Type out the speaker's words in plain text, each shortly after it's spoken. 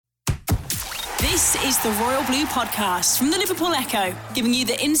This is the Royal Blue Podcast from the Liverpool Echo, giving you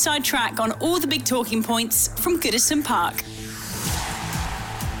the inside track on all the big talking points from Goodison Park.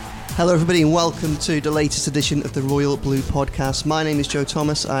 Hello everybody and welcome to the latest edition of the Royal Blue Podcast. My name is Joe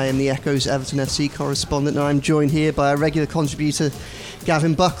Thomas, I am the Echo's Everton FC correspondent, and I'm joined here by a regular contributor,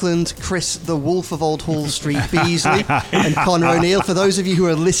 Gavin Buckland, Chris the Wolf of Old Hall Street Beasley, and Connor O'Neill. For those of you who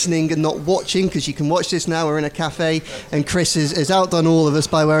are listening and not watching, because you can watch this now, we're in a cafe, and Chris has outdone all of us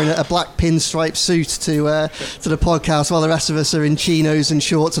by wearing a black pinstripe suit to the podcast, while the rest of us are in chinos and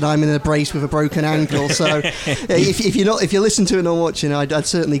shorts, and I'm in a brace with a broken ankle. So if you're listening to it and not watching, I'd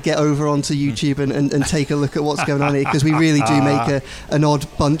certainly get over onto YouTube and take a look at what's going on here, because we really do make an odd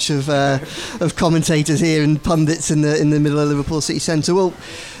bunch of commentators here and pundits in the middle of Liverpool City Centre. Well,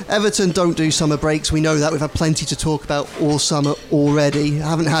 Everton don't do summer breaks. We know that. We've had plenty to talk about all summer already.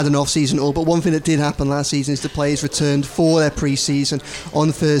 Haven't had an off-season at all, but one thing that did happen last season is the players returned for their pre-season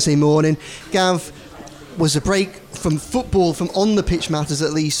on Thursday morning. Gav, was a break from football, from on the pitch matters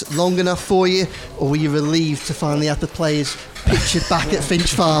at least, long enough for you, or were you relieved to finally have the players pictured back at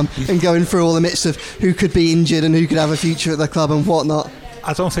Finch Farm and going through all the midst of who could be injured and who could have a future at the club and whatnot?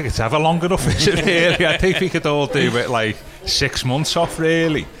 I don't think it's ever long enough, is it really? I think we could all do it like 6 months off,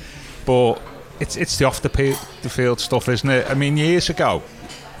 really. But it's the off the field stuff, isn't it? I mean, years ago,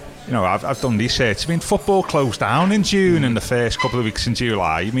 you know, I've done research. I mean, football closed down in June and the first couple of weeks in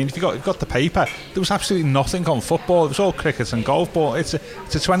July. I mean, if you got the paper, there was absolutely nothing on football. It was all cricket and golf, but it's a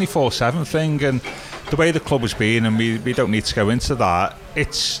 24/7 thing. And the way the club has been, and we don't need to go into that,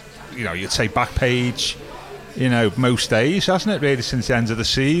 it's, you know, you'd say back page, you know, most days, hasn't it, really, since the end of the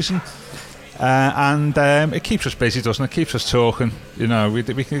season. And it keeps us busy, doesn't it? It keeps us talking. You know, it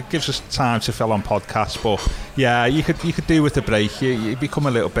gives us time to fill on podcasts. But yeah, you could do with the break. You become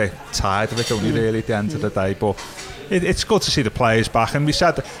a little bit tired of it, don't you, really, at the end of the day. But it's good to see the players back. And we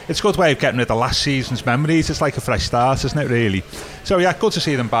said it's a good way of getting rid of last season's memories. It's like a fresh start, isn't it, really? So yeah, good to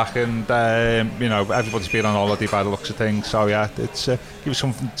see them back. And you know, everybody's been on holiday by the looks of things. So yeah, it's give us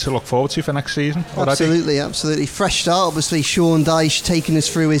something to look forward to for next season. Absolutely. Fresh start, obviously. Sean Dyche taking us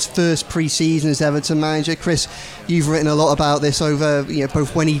through his first pre-season as Everton manager. Chris, you've written a lot about this over, you know,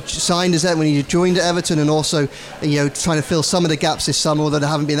 both when he signed as when he joined at Everton, and also, you know, trying to fill some of the gaps this summer, although there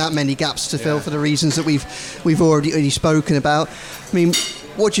haven't been that many gaps to fill for the reasons that we've already spoken about. I mean,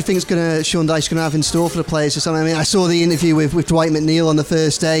 what do you think Sean Dyche going to have in store for the players or something? I mean, I saw the interview with Dwight McNeil on the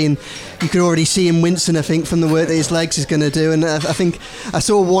first day, and you could already see him wincing, I think, from the work that his legs is going to do. And I think I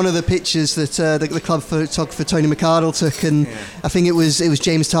saw one of the pictures that the club photographer Tony McArdle took, and I think it was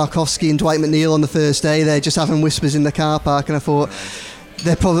James Tarkowski and Dwight McNeil on the first day there, just having whispers in the car park, and I thought,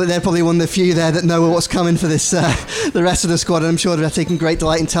 they're probably one of the few there that know what's coming for this the rest of the squad, and I'm sure they're taking great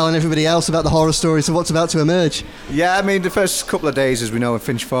delight in telling everybody else about the horror stories of what's about to emerge. Yeah, I mean, the first couple of days, as we know, at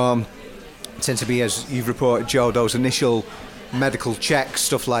Finch Farm tend to be, as you've reported, Joe, those initial medical checks,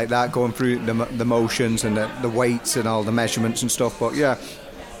 stuff like that, going through the motions and the weights and all the measurements and stuff. But yeah,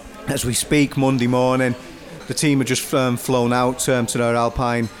 as we speak, Monday morning, the team have just flown out to their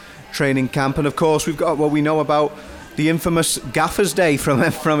Alpine training camp, and of course we've got what we know about the infamous Gaffer's Day from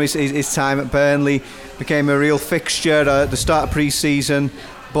his time at Burnley. Became a real fixture at the start of pre-season.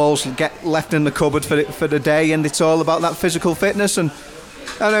 Balls get left in the cupboard for the day, and it's all about that physical fitness. And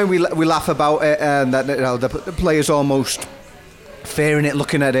I know we laugh about it, and that, you know, the players almost fearing it,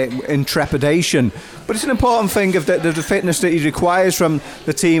 looking at it in trepidation. But it's an important thing of the fitness that he requires from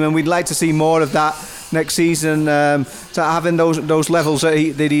the team, and we'd like to see more of that next season, to having those levels that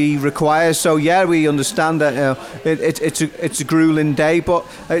he requires. So yeah, we understand that, you know, it's a grueling day, but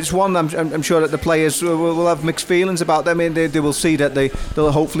it's one I'm sure that the players will have mixed feelings about them. I mean, they will see that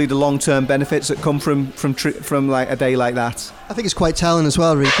they'll hopefully the long-term benefits that come from like a day like that. I think it's quite telling as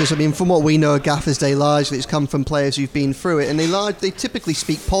well, really, because I mean, from what we know, of Gaffer's Day largely it's come from players who've been through it, and they typically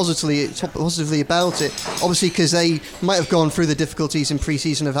speak positively about it. Obviously, because they might have gone through the difficulties in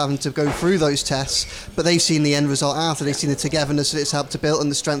pre-season of having to go through those tests, but they've seen the end result after. They've seen the togetherness that it's helped to build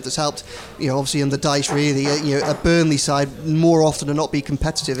and the strength that's helped, you know, obviously under Dyche, really, you know, a Burnley side more often than not be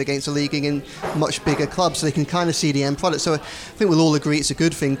competitive against a league in much bigger clubs, so they can kind of see the end product. So I think we'll all agree it's a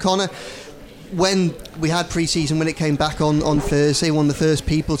good thing. Connor, when we had pre-season, when it came back on Thursday, one of the first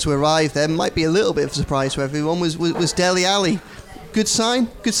people to arrive there, might be a little bit of a surprise to everyone, was Dele Alli. Good sign?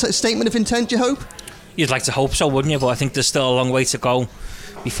 Good statement of intent, you hope? You'd like to hope so, wouldn't you? But I think there's still a long way to go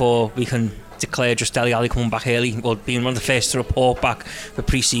before we can declare just Dele Alli coming back early, well, being one of the first to report back for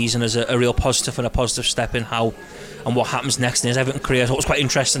pre-season as a real positive and a positive step in how and what happens next in his Everton career. I thought it was quite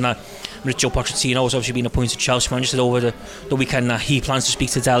interesting that Joe Pochettino has obviously been appointed Chelsea manager, said over the weekend that he plans to speak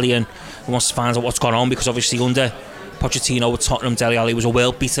to Dele and wants to find out what's gone on, because obviously under Pochettino with Tottenham, Dele Alli was a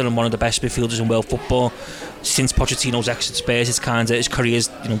world beater and one of the best midfielders in world football. Since Pochettino's exit Spurs, his career's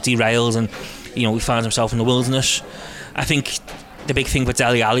derailed, and he finds himself in the wilderness. I think the big thing for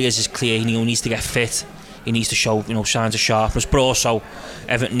Dele Alli is clear. He needs to get fit. He needs to show signs of sharpness, but also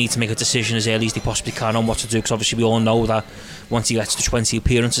Everton need to make a decision as early as they possibly can on what to do, because obviously we all know that once he gets to 20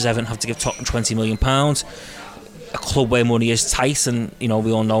 appearances, Everton have to give Tottenham £20 million. A club where money is tight, and we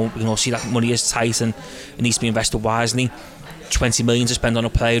all know, see that money is tight and it needs to be invested wisely. 20 million to spend on a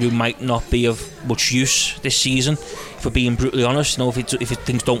player who might not be of much use this season, if we're being brutally honest. If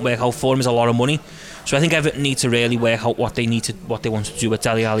things don't work out for him, is a lot of money. So I think Everton need to really work out what they want to do with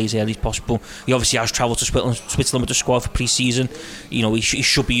Dele Alli as early as possible. He obviously has travelled to Switzerland with the squad for pre-season. He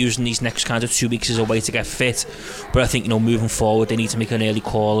should be using these next kind of 2 weeks as a way to get fit. But I think moving forward, they need to make an early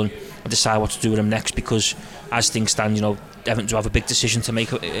call and decide what to do with him next, because as things stand, Everton do have a big decision to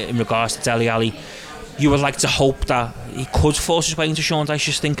make in regards to Dele Alli. You would like to hope that he could force his way into Sean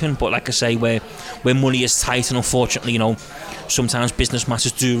Dyche's thinking, but like I say, where money is tight, and unfortunately, sometimes business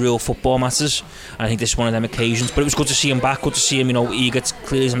matters do rule football matters, and I think this is one of them occasions. But it was good to see him back, good to see him, eager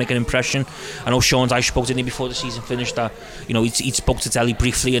clearly to make an impression. I know Sean Dyche spoke to him before the season finished that, he spoke to Dele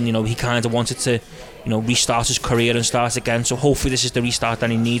briefly, and he kind of wanted to, restart his career and start again. So hopefully this is the restart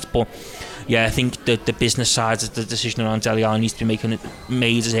that he needs. But yeah, I think the business side of the decision around Dele Alli needs to be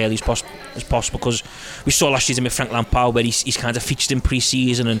made as early as possible, because we saw last season with Frank Lampard where he's kind of featured in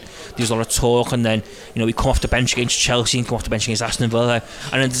pre-season and there's a lot of talk, and then he come off the bench against Chelsea and come off the bench against Aston Villa,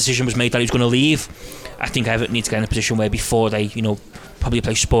 and then the decision was made that he was going to leave. I think Everton need to get in a position where before they probably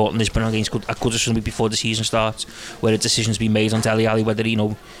play Sporting Lisbon against Goodison before the season starts, where a decision's been made on Dele Alli whether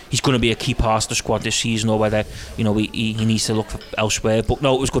he's going to be a key part of the squad this season, or whether he needs to look elsewhere. But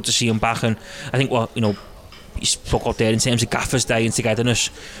no, it was good to see him back, and I think he spoke out there in terms of Gaffer's day and togetherness.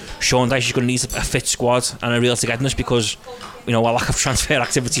 Sean Dyche is going to need a fit squad and a real togetherness, because a lack of transfer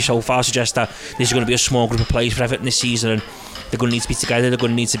activity so far suggests that this is going to be a small group of players for Everton this season, and they're going to need to be together. They're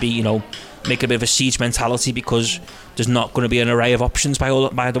going to need to be make a bit of a siege mentality, because there's not going to be an array of options by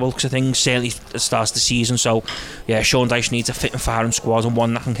the looks of things, certainly at the start of the season. So yeah, Sean Dyche needs a fit and firing squad, and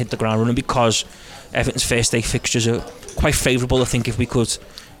one that can hit the ground running, because Everton's first 8 fixtures are quite favourable. I think if we'd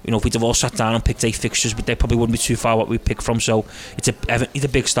have all sat down and picked 8 fixtures, they probably wouldn't be too far what we pick from. So it's a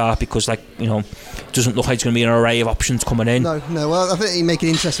big start, because it doesn't look like it's going to be an array of options coming in. No. Well, I think you make an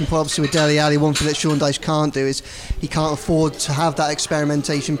interesting point. Obviously with Dele Alli, one thing that Sean Dyche can't do is he can't afford to have that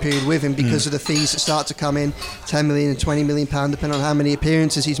experimentation period with him, because of the fees that start to come in, 10 million and 20 million pound, depending on how many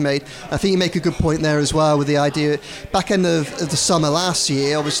appearances he's made. I think you make a good point there as well, with the idea back end of the summer last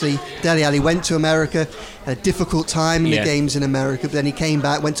year. Obviously Dele Alli went to America, had a difficult time in the games in America, but then he came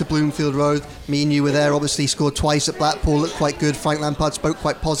back, went to Bloomfield Road. Me and you were there. Obviously scored twice at Blackpool, looked quite good. Frank Lampard spoke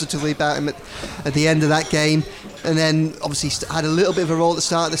quite positively about him at the end of that game, and then obviously had a little bit of a role at the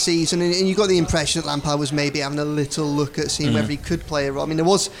start of the season, and you got the impression that Lampard was maybe having a little look at seeing whether he could play a role. I mean, there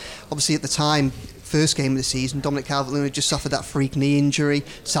was obviously at the time, first game of the season, Dominic Calvert-Lewin had just suffered that freak knee injury.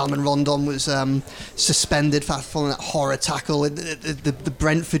 Salman Rondon was suspended for following that horror tackle in the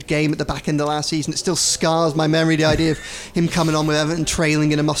Brentford game at the back end of last season. It still scars my memory, the idea of him coming on with Everton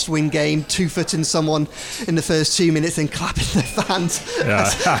trailing in a must-win game, 2-footing someone in the first 2 minutes, then clapping their fans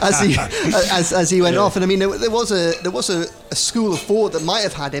as he went off. And I mean, there was a school of thought that might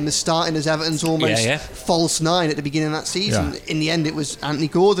have had him as starting as Everton's almost false 9 at the beginning of that season. In the end, it was Anthony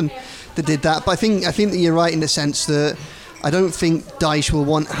Gordon that did that. But I think that you're right in the sense that I don't think Dyche will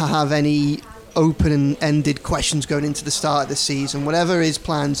want to have any open-ended questions going into the start of the season. Whatever his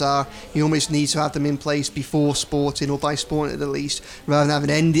plans are, he almost needs to have them in place before Sporting, or by Sporting at the least, rather than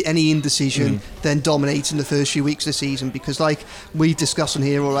having any indecision then dominating the first few weeks of the season. Because like we discussed on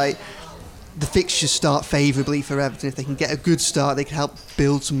here, all right, the fixtures start favourably for Everton. If they can get a good start, they can help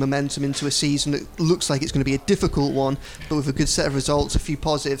build some momentum into a season that looks like it's going to be a difficult one, but with a good set of results, a few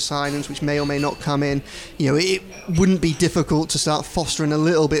positive signings which may or may not come in, it wouldn't be difficult to start fostering a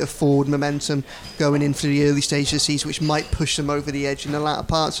little bit of forward momentum going into the early stages of the season, which might push them over the edge in the latter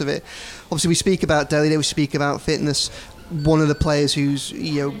parts of it. Obviously we speak about Dele, we speak about fitness. One of the players who's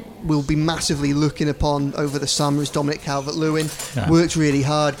will be massively looking upon over the summer is Dominic Calvert-Lewin. Worked really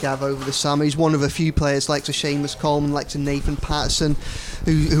hard, Gav, over the summer. He's one of a few players like to Seamus Coleman, like to Nathan Patterson,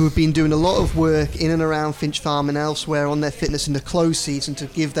 who have been doing a lot of work in and around Finch Farm and elsewhere on their fitness in the close season to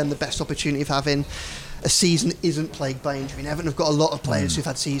give them the best opportunity of having a season isn't plagued by injury. And Everton have got a lot of players who've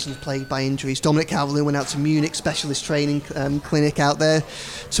had seasons plagued by injuries. Dominic Calvert-Lewin went out to Munich specialist training clinic out there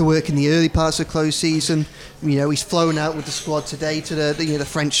to work in the early parts of the close season. He's flown out with the squad today to the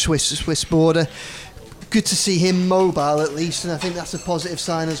French-Swiss border. good to see him mobile at least, and I think that's a positive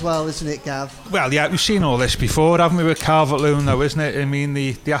sign as well, isn't it, Gav? Well, yeah, we've seen all this before, haven't we, with Calvert-Lewin, though, isn't it? I mean,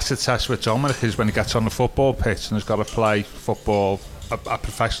 the acid test with Dominic is when he gets on the football pitch and has got to play football at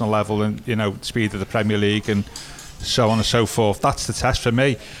professional level and, you know, speed of the Premier League and so on and so forth. That's the test for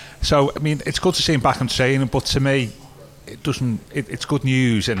me. So, I mean, it's good to see him back in training, but to me, it's good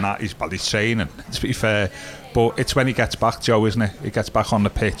news in that he's training, to be fair. But it's when he gets back, Joe, isn't it? He gets back on the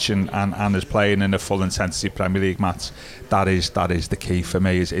pitch and is playing in a full intensity Premier League match. That is the key for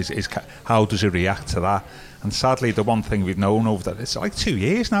me. Is how does he react to that? And sadly, the one thing we've known over that, it's like 2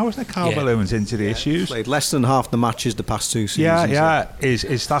 years now, isn't it? Calvert-Lewin's injury issues. Played less than half the matches the past 2 seasons. Yeah.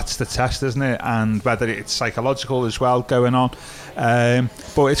 Is that's the test, isn't it? And whether it's psychological as well going on.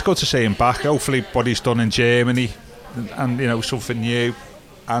 But it's good to see him back. Hopefully, what he's done in Germany, and you know, something new.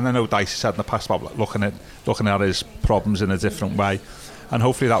 And I know Dicey said in the past about looking at his problems in a different way, and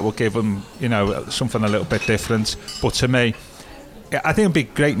hopefully that will give him, you know, something a little bit different. But to me, I think it'd be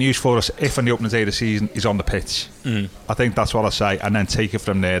great news for us if on the opening day of the season he's on the pitch. I think that's what I say, and then take it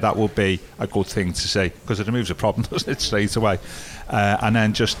from there. That will be a good thing to see, because it removes a problem, doesn't it, straight away. And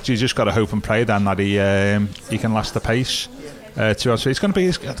then you just got to hope and pray then that he can last the pace. So he's going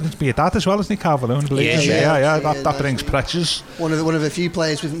to be a dad as well, isn't he, Calvert-Lewin? Yeah. That brings pressures. One of a few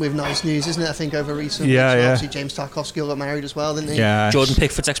players with nice news, isn't it? I think over recent weeks. Obviously, James Tarkowski got married as well, didn't he? Yeah. Jordan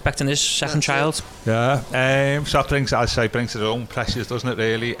Pickford's expecting his second child. Yeah. So that brings its own pressures, doesn't it?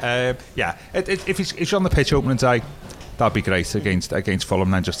 Really. If he's on the pitch opening day, that'd be great against Fulham.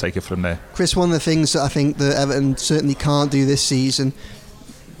 Then just take it from there. Chris, one of the things that I think that Everton certainly can't do this season,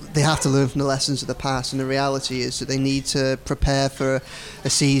 they have to learn from the lessons of the past, and the reality is that they need to prepare for a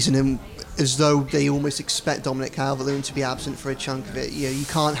season and as though they almost expect Dominic Calvert-Lewin to be absent for a chunk of it. You know, you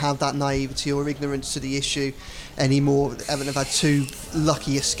can't have that naivety or ignorance to the issue anymore. Everton have had 2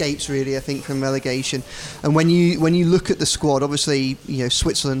 lucky escapes, really, I think, from relegation. And when you look at the squad, obviously, you know,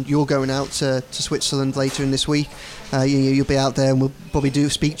 Switzerland, you're going out to Switzerland later in this week. You'll be out there, and we'll probably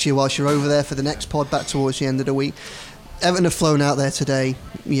speak to you whilst you're over there for the next pod back towards the end of the week. Everton have flown out there today.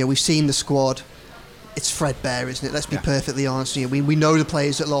 You know, we've seen the squad. It's threadbare, isn't it? Let's be perfectly honest. You know, we know the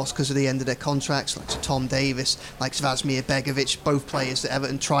players that lost because of the end of their contracts, like Tom Davis, like Vazmir Begovic, both players that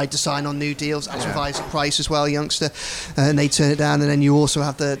Everton tried to sign on new deals, as with Isaac Price as well, youngster, and they turned it down. And then you also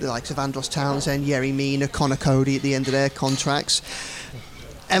have the likes of Andros Townsend, Yerry Mina, Conor Cody at the end of their contracts.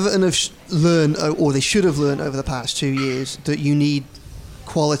 Everton have learned, or they should have learned over the past 2 years, that you need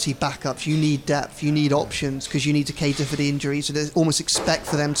quality backups, you need depth, you need options, because you need to cater for the injuries, so they almost expect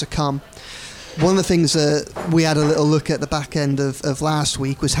for them to come. One of the things that we had a little look at the back end of last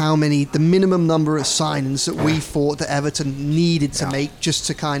week was the minimum number of signings that we thought that Everton needed to make just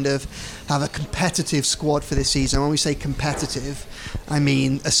to kind of have a competitive squad for this season. When we say competitive, I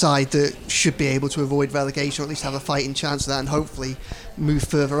mean a side that should be able to avoid relegation, or at least have a fighting chance of that, and hopefully move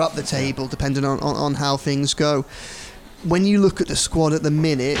further up the table depending on how things go. When you look at the squad at the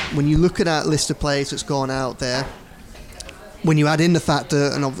minute, when you look at that list of players that's gone out there, when you add in the fact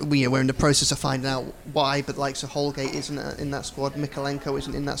that, and we're in the process of finding out why, but like, so Holgate isn't in that squad, Mikolenko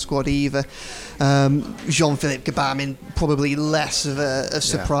isn't in that squad either, Jean-Philippe Gbamin, probably less of a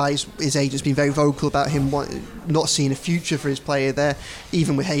surprise. His agent's been very vocal about him not seeing a future for his player there.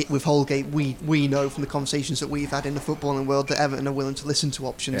 Even with Holgate, we know from the conversations that we've had in the footballing world that Everton are willing to listen to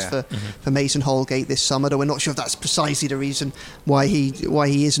options for Mason Holgate this summer, though we're not sure if that's precisely the reason why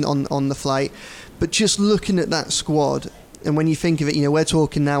he isn't on the flight. But just looking at that squad, and when you think of it, you know, we're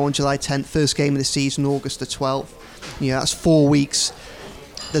talking now on July 10th, first game of the season, August the 12th. You know, that's 4 weeks.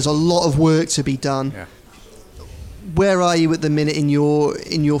 There's a lot of work to be done. Yeah. Where are you at the minute in your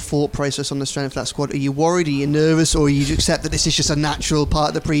thought process on the strength of that squad? Are you worried? Are you nervous? Or you accept that this is just a natural part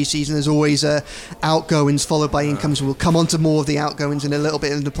of the pre-season? There's always outgoings followed by incomes. We'll come on to more of the outgoings in a little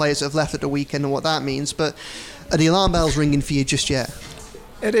bit, and the players that have left at the weekend and what that means. But are the alarm bells ringing for you just yet?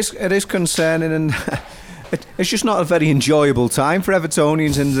 It is concerning, and it's just not a very enjoyable time for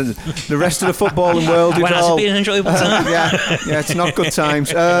Evertonians and the rest of the footballing world. When has it been an enjoyable time? Yeah, it's not good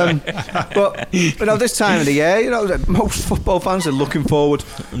times. But this time of the year, you know, most football fans are looking forward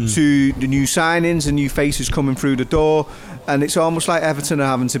to the new signings and new faces coming through the door, and it's almost like Everton are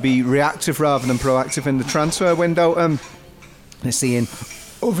having to be reactive rather than proactive in the transfer window. They're seeing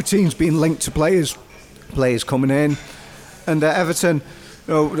other teams being linked to players coming in, and Everton,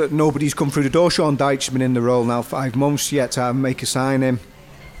 nobody's come through the door. Sean Dyche's been in the role now 5 months, yet to make a signing,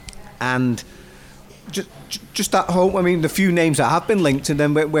 and just that hope. I mean, the few names that have been linked, and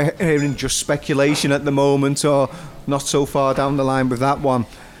then we're hearing just speculation at the moment, or not so far down the line with that one.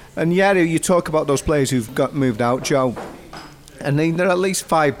 And yeah, you talk about those players who've got moved out, Joe. And there are at least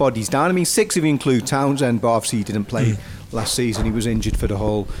 5 bodies down. I mean, 6 if you include Townsend, but obviously he didn't play last season. He was injured for the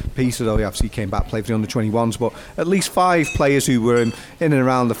whole piece, although he obviously came back, played for the under-21s. But at least 5 players who were in and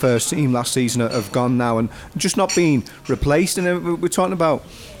around the first team last season have gone now and just not being replaced. And we're talking about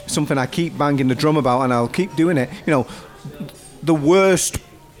something I keep banging the drum about, and I'll keep doing it. You know, the worst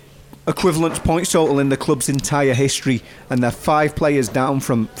equivalent points total in the club's entire history, and they're 5 players down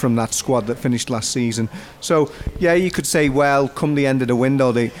from that squad that finished last season. So yeah, you could say, well, come the end of the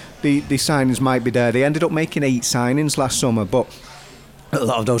window, the signings might be there. They ended up making 8 signings last summer, but a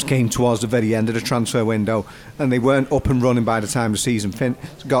lot of those came towards the very end of the transfer window, and they weren't up and running by the time the season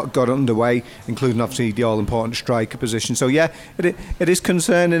got underway, including obviously the all-important striker position. So yeah, it is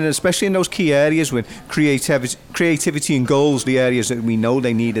concerning, especially in those key areas with creativity and goals, the areas that we know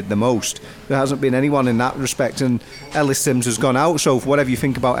they needed the most. There hasn't been anyone in that respect, and Ellis Sims has gone out. So whatever you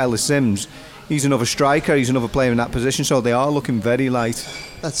think about Ellis Sims, he's another striker, he's another player in that position, so they are looking very light.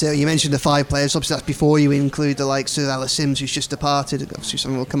 That's it. You mentioned the 5 players. Obviously, that's before you include the likes of Ellis Sims, who's just departed. Obviously,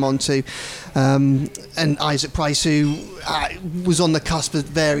 something we'll come on to. And Isaac Price, who was on the cusp at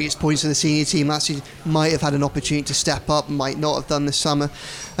various points of the senior team last season, might have had an opportunity to step up, might not have done this summer.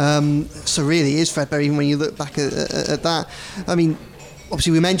 So really is Fredbear, even when you look back at that. I mean,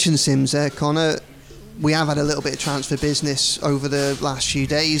 obviously, we mentioned Sims there, Connor. We have had a little bit of transfer business over the last few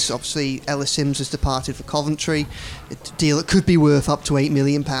days. Obviously, Ellis Sims has departed for Coventry, a deal that could be worth up to £8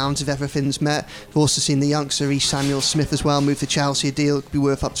 million if everything's met. We've also seen the youngster Reece Samuel Smith as well move to Chelsea, a deal that could be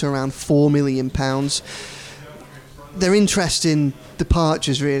worth up to around £4 million. They're interesting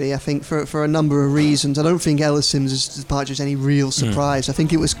departures, really, I think, for a number of reasons. I don't think Ellis Sims' departure is any real surprise. I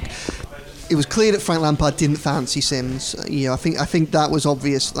think it was clear that Frank Lampard didn't fancy Sims. You know, I think that was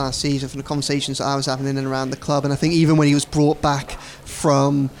obvious last season from the conversations that I was having in and around the club. And I think even when he was brought back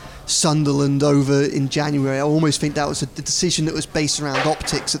from Sunderland over in January, I almost think that was a decision that was based around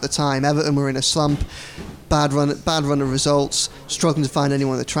optics at the time. Everton were in a slump, bad run of results, struggling to find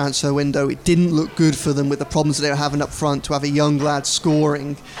anyone in the transfer window. It didn't look good for them with the problems that they were having up front to have a young lad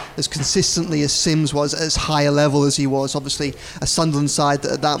scoring as consistently as Sims was, as high a level as he was. Obviously, a Sunderland side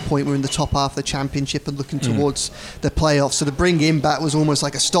that at that point were in the top half of the Championship and looking towards the playoffs. So to bring him back was almost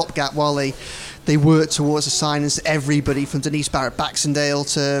like a stopgap while they worked towards the signings. Everybody from Denise Barrett-Baxendale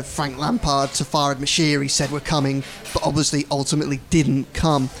to Frank Lampard to Farhad Moshiri said we're coming, but obviously ultimately didn't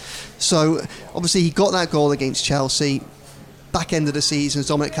come. So obviously he got that goal against Chelsea. Back end of the season, as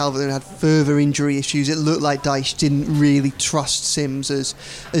Dominic Calvert-Lewin had further injury issues, it looked like Dyche didn't really trust Sims as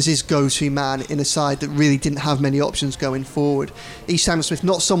his go-to man in a side that really didn't have many options going forward. Reece Samuel Smith,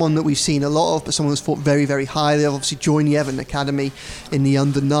 not someone that we've seen a lot of, but someone who's thought very, very highly of. Obviously joined the Everton Academy in the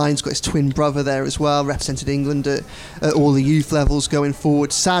under-9s, got his twin brother there as well, represented England at all the youth levels going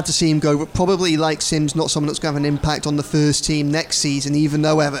forward. Sad to see him go, but probably like Sims, not someone that's going to have an impact on the first team next season, even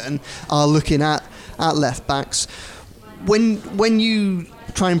though Everton are looking at left-backs. When you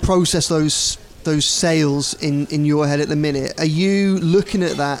try and process those sales in your head at the minute, are you looking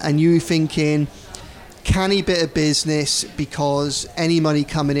at that and you thinking, canny bit of business because any money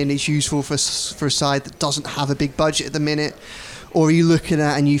coming in is useful for a side that doesn't have a big budget at the minute? Or are you looking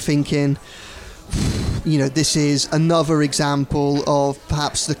at and you thinking, you know, this is another example of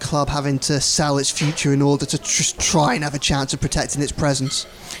perhaps the club having to sell its future in order to just try and have a chance of protecting its presence?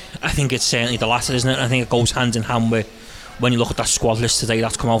 I think it's certainly the latter, isn't it? I think it goes hand in hand with, when you look at that squad list today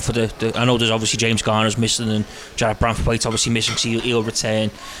that's come out for the I know there's obviously James Garner's missing and Jared Branthwaite's obviously missing, so he'll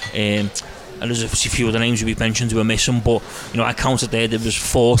return, and there's obviously a few other names we've mentioned who are missing, but you know, I counted there was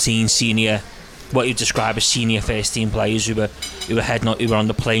 14 senior, what you describe as senior first team players who were on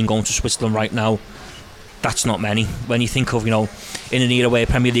the plane going to Switzerland right now. That's not many. When you think of, you know, in an era where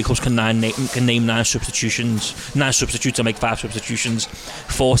Premier League clubs can name 9 substitutes and make 5 substitutions,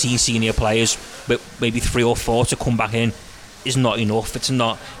 14 senior players, but maybe 3 or 4 to come back in is not enough.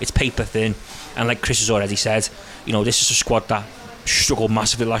 It's paper thin. And like Chris has already said, you know, this is a squad that struggled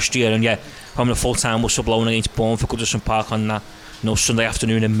massively last year, and having a full-time whistle blown against Bournemouth for Goodison Park on that, you know, Sunday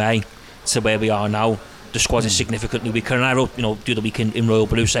afternoon in May to where we are now, the squad is significantly weaker. And I wrote, you know, the other week in Royal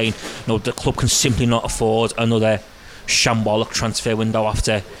Blue saying, you know, the club can simply not afford another shambolic transfer window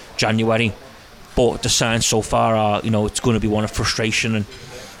after January. But the signs so far are, you know, it's going to be one of frustration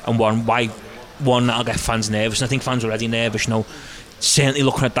and one that'll get fans nervous. And I think fans are already nervous, you know. Certainly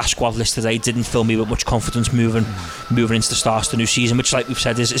looking at that squad list today didn't fill me with much confidence moving into the start of the new season, which, like we've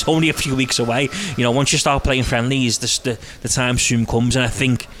said, is only a few weeks away. You know, once you start playing friendlies, the time soon comes. And I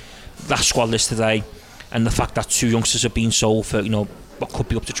think that squad list today, and the fact that 2 youngsters have been sold for, you know, what could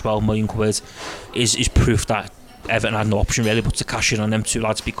be up to 12 million quid, is proof that Everton had no option really but to cash in on them 2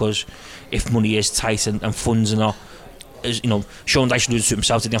 lads, because if money is tight and funds are not as you know, Sean Dyche alluded to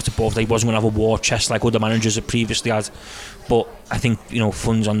himself, didn't have to both. He wasn't going to have a war chest like other managers had previously had. But I think, you know,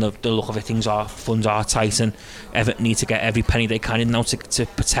 funds on the look of it, funds are tight, and Everton need to get every penny they can in now to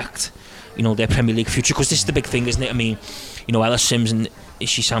protect, you know, their Premier League future, because this is the big thing, isn't it? I mean, you know, Ellis Sims and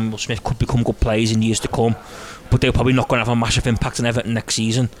Ishii Samuel Smith could become good players in years to come, but they're probably not going to have a massive impact on Everton next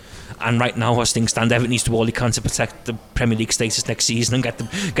season. And right now, as things stand, Everton needs to do all they can to protect the Premier League status next season and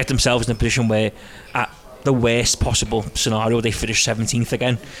get themselves in a position where, at the worst possible scenario, they finish 17th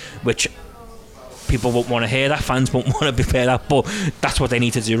again, which people won't want to hear that, fans won't want to hear that, but that's what they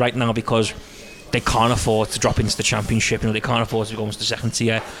need to do right now, because they can't afford to drop into the Championship. You know, they can't afford to go into the second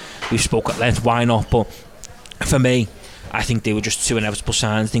tier. We've spoke at length, why not? But for me, I think they were just two inevitable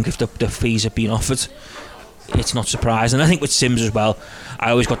signs. I think if the fees had been offered, it's not surprising. I think with Sims as well,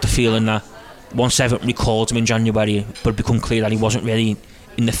 I always got the feeling that once Everton recalled him in January, but it become clear that he wasn't really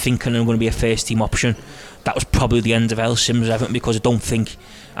in the thinking and going to be a first team option, that was probably the end of El Sims Everton, because I don't think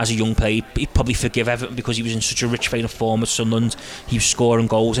as a young player he'd probably forgive Everton, because he was in such a rich vein of form at Sunderland. He was scoring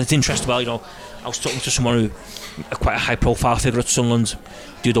goals. And it's interesting, well, you know, I was talking to someone who quite a high profile figure at Sunderland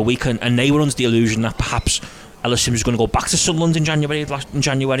the other week, and they were under the illusion that perhaps Ellis Sims was going to go back to Sunderland in January.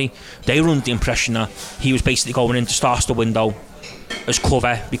 They were under the impression that he was basically going in to start the window as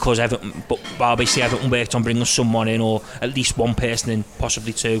cover, because Everton worked on bringing someone in, or at least one person in,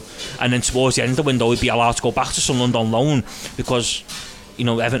 possibly two, and then towards the end of the window he'd be allowed to go back to Sunderland on loan, because, you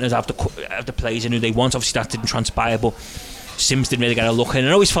know, Everton have the players in who they want. Obviously that didn't transpire, but Sims didn't really get a look in, and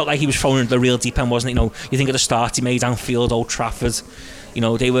I always felt like he was thrown into the real deep end, wasn't it? You know, you think of the start he made Anfield, Old Trafford, you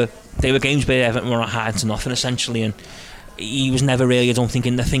know, they were games where Everton were hard to nothing essentially, and he was never really, I don't think,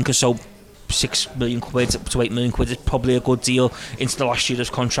 in the thinker. So 6 million quid up to 8 million quid is probably a good deal into the last year of his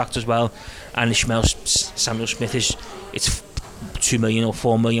contract as well. And Ishmael Samuel Smith it's 2 million or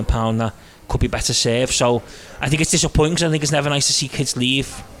 4 million pound that could be better saved. So I think it's disappointing, because I think it's never nice to see kids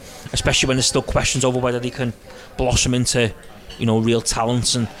leave, especially when there's still questions over whether they can blossom into, you know, real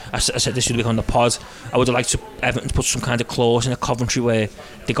talents. And I said this week on the pod, I would have liked Everton to put some kind of clause in a Coventry where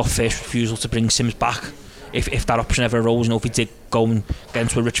they got first refusal to bring Sims back if that option ever arose. You know, if he did go and get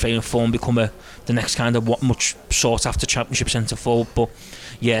into a rich vein of form, become the next kind of much sought after Championship centre forward. But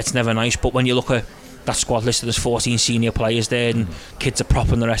yeah, it's never nice. But when you look at that squad list, there's 14 senior players there, and kids are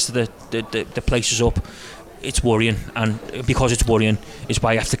propping the rest of the places up. It's worrying, and because it's worrying is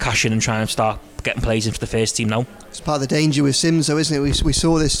why you have to cash in and try and start getting players into the first team now. It's part of the danger with Sims, though, isn't it? We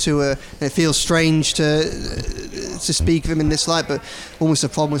saw this and it feels strange to speak of him in this light, but almost a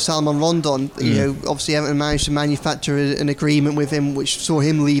problem with Salomon Rondon. You know, obviously Everton managed to manufacture an agreement with him which saw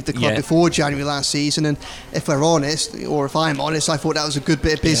him leave the club before January last season, and if we're honest, or if I'm honest, I thought that was a good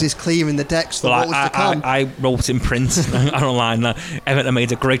bit of business clearing the decks for what was to come. I wrote in print and online that Everton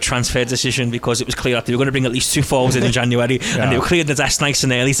made a great transfer decision, because it was clear that they were going to bring at least 2 forwards in January, and they were clearing the desk nice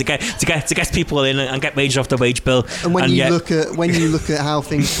and early to get people in and get wages off the wage bill. And when you look at how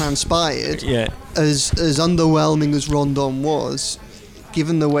things transpired, as underwhelming as Rondon was,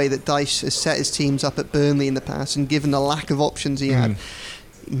 given the way that Dyche has set his teams up at Burnley in the past, and given the lack of options he had,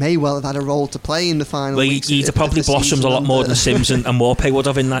 may well have had a role to play in the final. Well, he'd have probably blossomed a lot more than Sims and Morpay would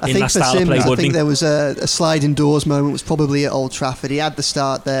have in that style of play. I think there was a sliding doors moment, was probably at Old Trafford. He had the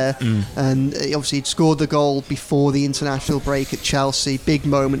start there, and obviously he'd scored the goal before the international break at Chelsea. Big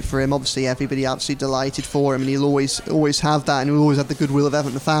moment for him. Obviously everybody absolutely delighted for him, and he'll always have that, and he'll always have the goodwill of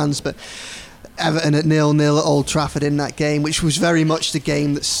Everton fans. But Everton at 0-0 at Old Trafford in that game, which was very much the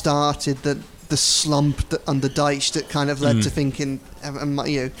game that started the slump that under Dyche, that kind of led to thinking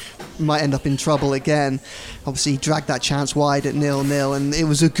might end up in trouble again. Obviously he dragged that chance wide at 0-0, and it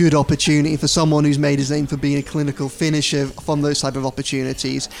was a good opportunity for someone who's made his name for being a clinical finisher from those type of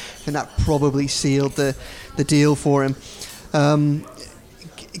opportunities, and that probably sealed the deal for him.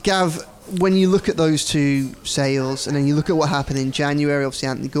 Gav, when you look at those two sales, and then you look at what happened in January, obviously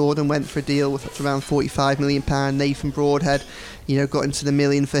Anthony Gordon went for a deal with around £45 million. Nathan Broadhead, got into the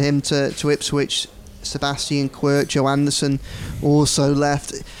million for him to Ipswich. Sebastian Quirk, Joe Anderson also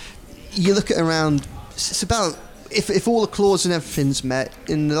left. You look at around, it's about, if all the clauses and everything's met,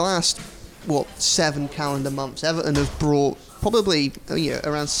 in the last 7 calendar months, Everton have brought probably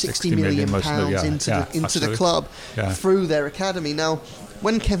around £60 million into the club through their academy. Now,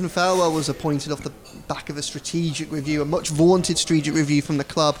 when Kevin Farwell was appointed off the back of a strategic review, a much vaunted strategic review from the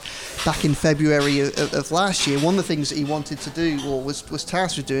club back in February of last year, one of the things that he wanted to do, or was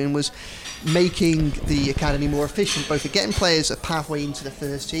tasked with doing, was making the academy more efficient, both at getting players a pathway into the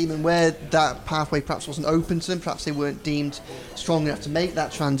first team, and where that pathway perhaps wasn't open to them, perhaps they weren't deemed strong enough to make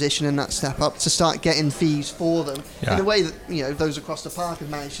that transition and that step up, to start getting fees for them in a way that, you know, those across the park have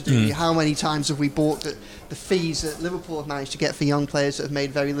managed to do. How many times have we bought the fees that Liverpool have managed to get for young players that have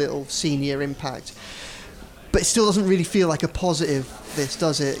made very little senior impact? But it still doesn't really feel like a positive, this,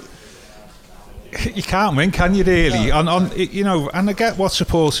 does it? You can't win, can you, really? No. You know, and I get what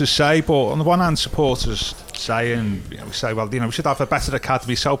supporters say, but on the one hand, supporters saying, you know, we say, well, you know, we should have a better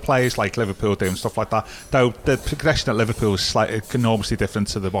academy, so players like Liverpool do and stuff like that. Though the progression at Liverpool is enormously different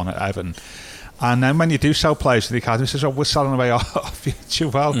to the one at Everton. And then when you do sell players to the academy, it says, oh, we're selling away our future.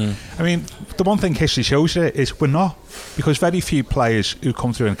 Well, I mean, the one thing history shows you is we're not, because very few players who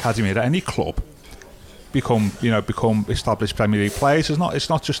come through an academy at any club become established Premier League players. It's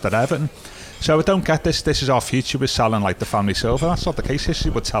not just at Everton. So I don't get this. This is our future. We're selling like the family silver. That's not the case. History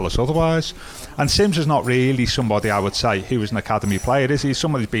would tell us otherwise. And Sims is not really somebody I would say who is an academy player, is he? He's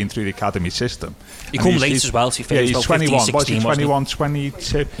somebody who's been through the academy system. He come late as well. So he he's 21. 21,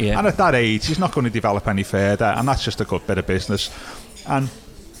 22. Yeah. And at that age, he's not going to develop any further. And that's just a good bit of business. And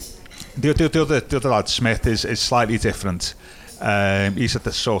the other lad, Smith, is slightly different. He's at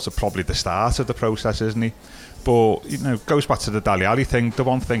the sort of probably the start of the process, isn't he? But, you know, goes back to the Dele Alli thing. The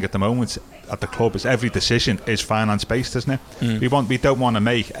one thing at the moment at the club is every decision is finance based, isn't it? We don't want to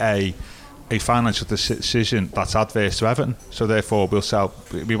make a financial decision that's adverse to Everton. So therefore we'll sell.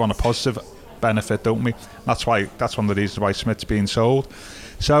 We want a positive benefit, don't we? That's one of the reasons why Smith's being sold.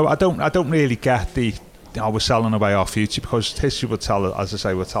 So I don't really get the we're selling away our future, because history would tell, as I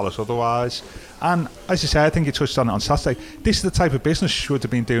say, would tell us otherwise. And as you say, I think you touched on it on Saturday, this is the type of business you should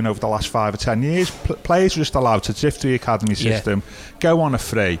have been doing over the last 5 or 10 years. Players are just allowed to drift through the academy system, go on a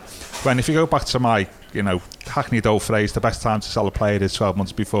free. When, if you go back to my, you know, hackneyed old phrase, the best time to sell a player is 12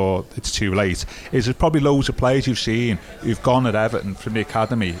 months before it's too late, is there's probably loads of players you've seen who've gone at Everton from the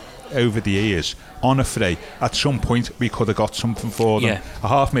academy over the years on a free. At some point we could have got something for them,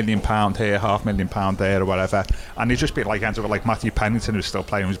 £500,000 here, £500,000 there, or whatever, and he'd just be like, ends up like Matthew Pennington, who's still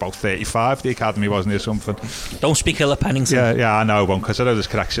playing, who was about 35 the academy, wasn't he, or something. Don't speak ill of Pennington. Yeah, I know, because I know there's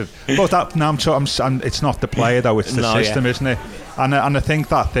correction, but that, no, I'm it's not the player though, it's the system, isn't it? And I think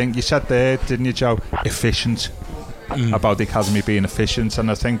that thing you said there, didn't you, Joe, efficient, about the academy being efficient,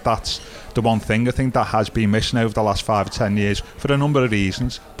 and I think that's the one thing I think that has been missing over the last 5 or 10 years for a number of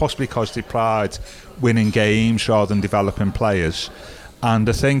reasons, possibly because they pride winning games rather than developing players. And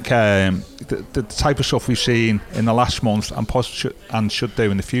I think the type of stuff we've seen in the last month and should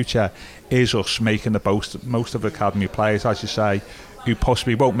do in the future is us making the most of academy players, as you say, who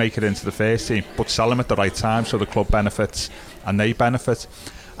possibly won't make it into the first team, but sell them at the right time so the club benefits and they benefit.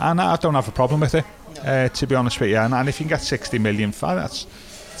 And I don't have a problem with it, to be honest with you. And if you can get 60 million, that's,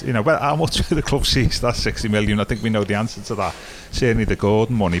 you know, how much the club sees that 60 million, I think we know the answer to that. Certainly the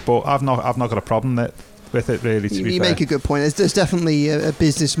Gordon money, but I've not got a problem with it, really, to be fair. You make a good point. There's definitely a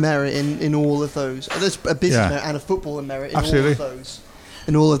business merit in all of those. There's a business merit and a footballer merit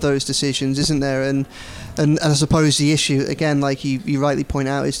in all of those decisions, isn't there? And I suppose the issue, again, like you rightly point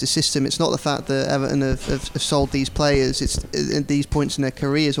out, is the system. It's not the fact that Everton have sold these players. It's at these points in their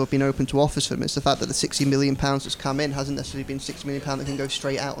careers or been open to offers for them. It's the fact that the £60 million that's come in hasn't necessarily been £60 million that can go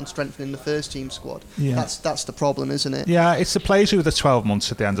straight out on strengthening the first team squad. That's the problem, isn't it? Yeah, it's the players who are the 12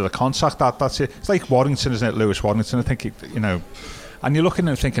 months at the end of the contract. That's it. It's like Warrington, isn't it? Lewis Warrington. I think, you know, and you're looking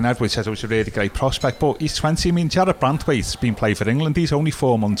at him thinking, everybody says it was a really great prospect, but he's 20. I mean, Jarrett Branthwaite's been playing for England. He's only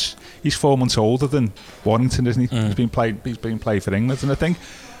 4 months. He's 4 months older than Warrington, isn't he? He's been playing for England, and I think,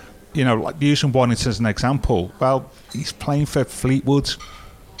 you know, like using Warrington as an example, well, he's playing for Fleetwood.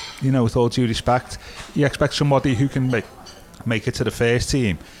 You know, with all due respect, you expect somebody who can make it to the first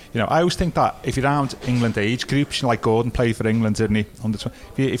team. You know, I always think that if you're around England age groups, you know, like Gordon played for England, didn't he?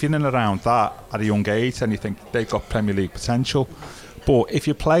 If you're in and around that at a young age, then you think they've got Premier League potential. But if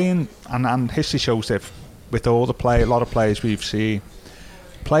you're playing, and history shows that with a lot of players we've seen,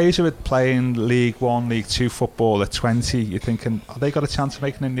 players who are playing League 1, League 2 football at 20, you're thinking, have they got a chance of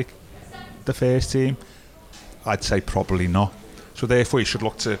making it in the first team? I'd say probably not. So therefore you should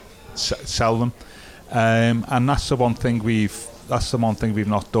look to sell them. And that's the one thing we've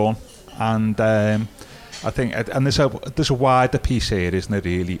not done. And I think, and there's a wider piece here, isn't it,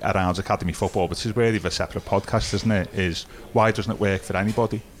 really, around academy football, which is really a separate podcast, isn't it? Is why doesn't it work for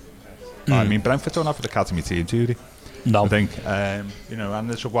anybody? I mean, Brentford don't have an academy team, do they? No. I think, you know, and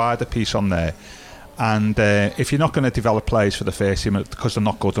there's a wider piece on there, And if you're not going to develop players for the first team because they're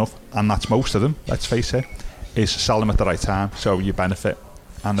not good enough, and that's most of them, let's face it, is sell them at the right time so you benefit.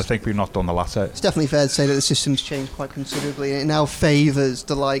 And I think we've not done the latter. It's definitely fair to say that the system's changed quite considerably. It now favours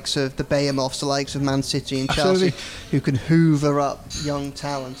the likes of the Behemoths, the likes of Man City and Chelsea, who can hoover up young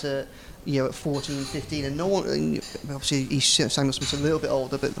talent at 14, 15, and no one, obviously Samuel Smith's a little bit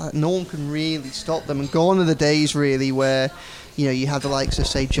older, but no one can really stop them. And gone are the days really where you had the likes of,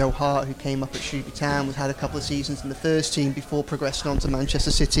 say, Joe Hart, who came up at Shrewsbury Town, who had a couple of seasons in the first team before progressing on to Manchester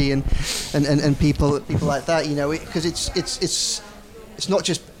City, and people like that. Because it's not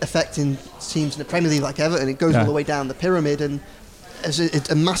just affecting teams in the Premier League like Everton; it goes all the way down the pyramid, and has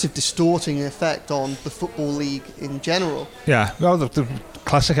a massive distorting effect on the football league in general. Yeah, well, the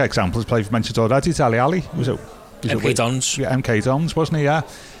classic example is played mentioned already. Dele Alli was it? MK Dons. Yeah, MK Dons, wasn't he? Yeah.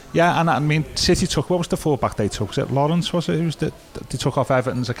 Yeah, and I mean, City took, what was the fullback they took? Was it Lawrence, was it? They took off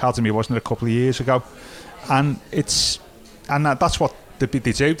Everton's academy, wasn't it, a couple of years ago? And that's what they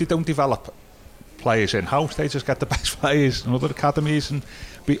do. They don't develop players in-house. They just get the best players in other academies. And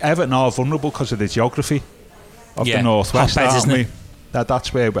Everton are vulnerable because of the geography of the Northwest, aren't we?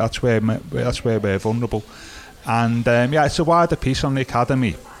 That's where we're vulnerable. And it's a wider piece on the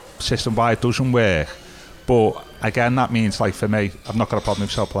academy system why it doesn't work. But again, that means, like, for me, I've not got a problem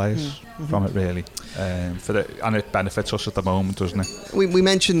with sell players from it, really. And it benefits us at the moment, doesn't it? We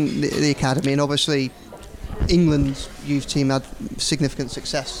mentioned the academy, and obviously England's youth team had significant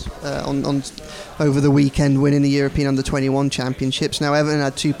success on over the weekend, winning the European Under-21 Championships. Now, Everton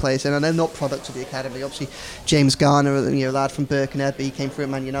had two players, and they're not products of the academy. Obviously, James Garner, a lad from Birkenhead, he came through at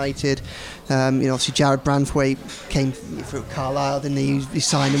Man United. Obviously, Jared Branthwaite came through Carlisle, didn't he? He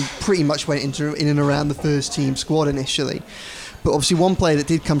signed and pretty much went in and around the first team squad initially. But obviously one player that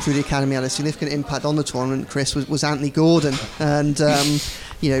did come through the academy had a significant impact on the tournament, Chris, was Anthony Gordon. And,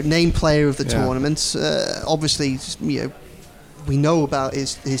 named player of the tournament. Obviously, we know about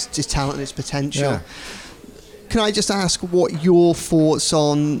his talent and his potential. Yeah. Can I just ask what your thoughts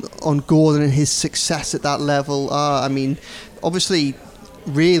on Gordon and his success at that level are? I mean, obviously,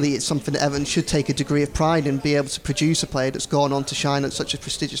 really it's something that Everton should take a degree of pride in, be able to produce a player that's gone on to shine at such a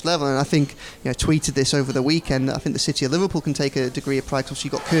prestigious level. And I think, tweeted this over the weekend, I think the City of Liverpool can take a degree of pride, because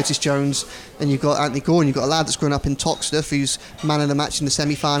you've got Curtis Jones and you've got Anthony Gordon. You've got a lad that's grown up in Toxteth who's man of the match in the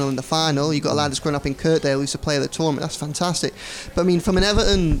semi-final and the final. You've got a lad that's grown up in Kirkdale who's a player of the tournament. That's fantastic. But I mean, from an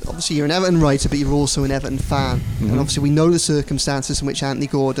Everton, obviously you're an Everton writer, but you're also an Everton fan. And obviously we know the circumstances in which Anthony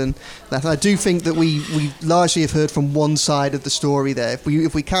Gordon left. I do think that we largely have heard from one side of the story there.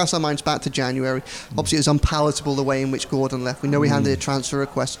 If we cast our minds back to January, obviously it was unpalatable the way in which Gordon left. We know he handed a transfer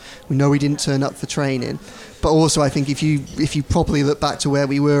request. We know he didn't turn up for training. But also I think if you properly look back to where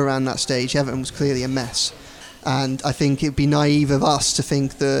we were around that stage, Everton was clearly a mess. And I think it'd be naive of us to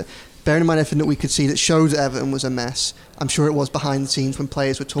think that, bearing in mind everything that we could see that showed that Everton was a mess, I'm sure it was behind the scenes when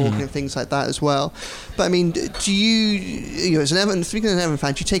players were talking and things like that as well. But I mean, do you as an Everton, speaking as an Everton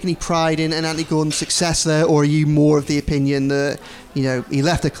fan, do you take any pride in Anthony Gordon's success there, or are you more of the opinion that he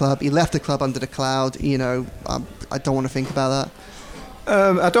left the club under the cloud? I don't want to think about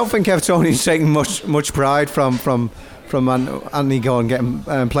that. I don't think Evertonians taking much pride from Anthony Gordon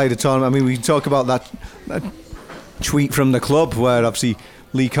getting played a tournament. I mean, we talk about that tweet from the club where obviously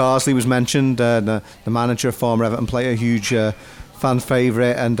Lee Carsley was mentioned, the manager, former Everton player, huge fan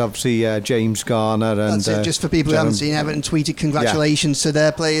favourite, and obviously James Garner. And that's it, just for people who haven't seen, Everton tweeted congratulations to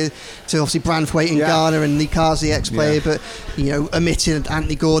their player, to obviously Branthwaite and Garner and Lee Carsley, ex-player, but omitted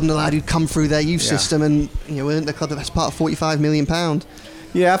Anthony Gordon, the lad who'd come through their youth system and earned the club the best part of £45 million.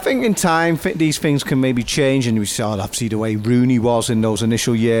 Yeah, I think in time these things can maybe change, and we saw obviously the way Rooney was in those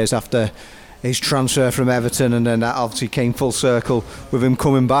initial years after his transfer from Everton, and then that obviously came full circle with him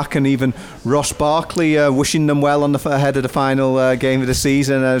coming back, and even Ross Barkley wishing them well on ahead of the final game of the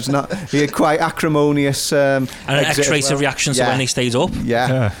season. He had quite acrimonious and an X-rated reactions when he stayed up.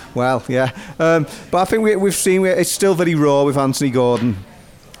 But I think we've seen it's still very raw with Anthony Gordon.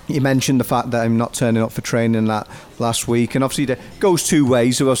 You mentioned the fact that I'm not turning up for training that last week, and obviously it goes two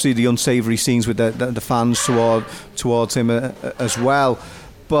ways. So obviously the unsavoury scenes with the fans towards him as well.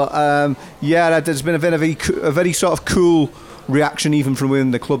 But there's been a very sort of cool reaction even from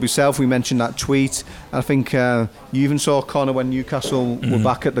within the club itself. We mentioned that tweet. I think you even saw, Connor, when Newcastle were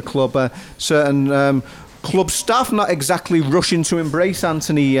back at the club, certain club staff not exactly rushing to embrace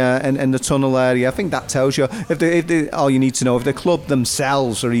Anthony in the tunnel area. I think that tells you, all you need to know, if the club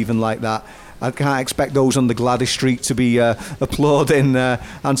themselves are even like that, I can't expect those on the Gladys Street to be applauding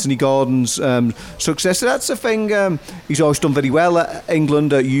Anthony Gordon's success. So that's the thing. He's always done very well at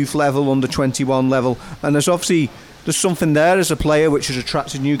England at youth level, under 21 level, and there's obviously there's something there as a player which has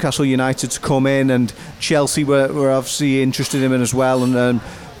attracted Newcastle United to come in, and Chelsea were obviously interested in him as well, and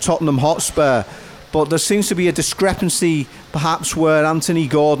Tottenham Hotspur. But there seems to be a discrepancy perhaps where Anthony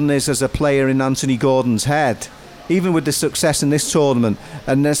Gordon is as a player in Anthony Gordon's head, even with the success in this tournament,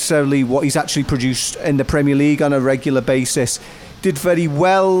 and necessarily what he's actually produced in the Premier League on a regular basis. Did very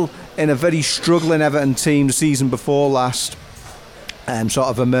well in a very struggling Everton team the season before last, sort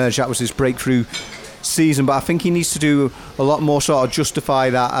of emerged. That was his breakthrough season, but I think he needs to do a lot more, sort of justify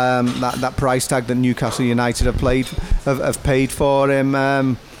that price tag that Newcastle United have paid for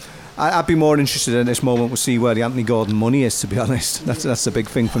him. I'd be more interested in this moment to see where the Anthony Gordon money is, to be honest. That's the big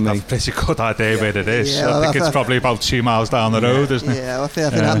thing for me. I've a pretty good idea where it is. I think it's probably about 2 miles down the road, isn't it? Yeah, I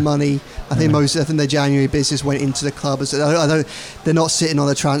think that money. I think the January business went into the club. They're not sitting on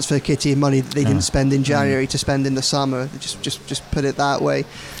a transfer kitty of money that they didn't spend in January to spend in the summer. Just put it that way.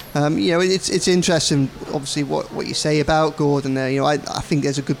 It's interesting, obviously, what you say about Gordon there. I think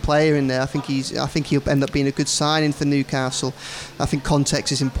there's a good player in there. I think he'll end up being a good signing for Newcastle. I think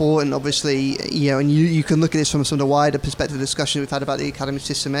context is important, obviously, and you can look at this from some of the wider perspective of discussion we've had about the academy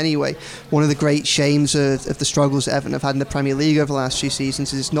system anyway. One of the great shames of the struggles that Everton have had in the Premier League over the last few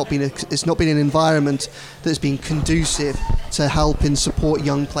seasons is it's not been an environment that's been conducive to help and support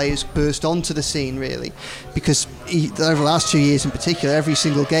young players burst onto the scene, really, because over the last 2 years in particular, every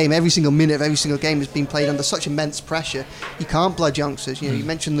single game, every single minute of every single game has been played under such immense pressure. You can't blood youngsters. You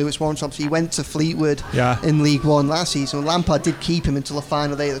mentioned Lewis Warren, obviously he went to Fleetwood in League One last season. Lampard did keep him until the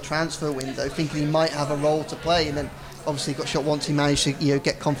final day of the transfer window, thinking he might have a role to play, and then obviously got shot once he managed to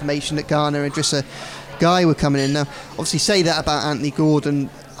get confirmation that Garner and Idrissa Gueye were coming in. Now, obviously say that about Anthony Gordon,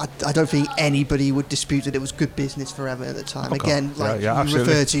 I don't think anybody would dispute that it was good business for Everton at the time. Okay. Again, you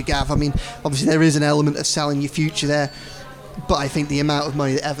refer to, Gav, I mean, obviously there is an element of selling your future there, but I think the amount of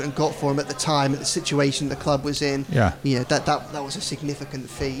money that Everton got for him at the time, at the situation the club was in, that was a significant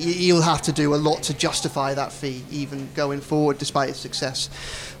fee. He'll have to do a lot to justify that fee, even going forward, despite his success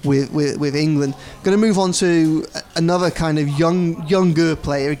with England. Going to move on to another kind of younger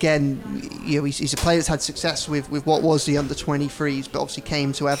player. Again, he's a player that's had success with what was the under-23s, but obviously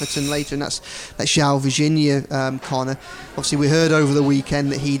came to Everton later, and that's João Virginia, Connor. Obviously, we heard over the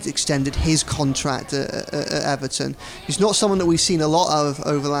weekend that he'd extended his contract at Everton. He's not someone that we've seen a lot of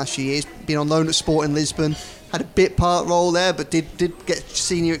over the last few years. Been on loan at Sporting Lisbon, had a bit part role there, but did get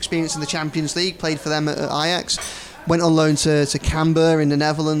senior experience in the Champions League, played for them at Ajax. Went on loan to Canberra in the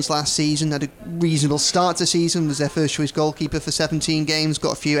Netherlands last season, had a reasonable start to season, was their first choice goalkeeper for 17 games,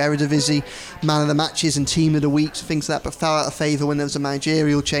 got a few Eredivisie man of the matches and team of the weeks, things like that, but fell out of favour when there was a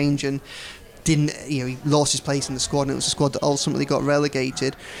managerial change and he lost his place in the squad, and it was a squad that ultimately got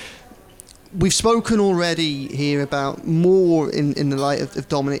relegated. We've spoken already here about more in the light of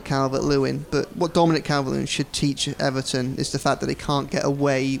Dominic Calvert-Lewin, but what Dominic Calvert-Lewin should teach Everton is the fact that they can't get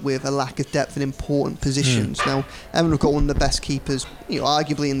away with a lack of depth in important positions. Now, Everton have got one of the best keepers,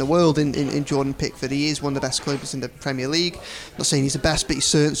 arguably in the world in Jordan Pickford. He is one of the best keepers in the Premier League. I'm not saying he's the best, but he's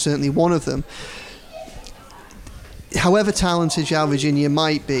certainly one of them. However talented João Virginia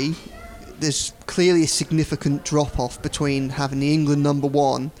might be, there's clearly a significant drop-off between having the England number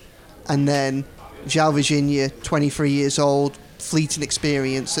one and then João Virginia, 23 years old, fleeting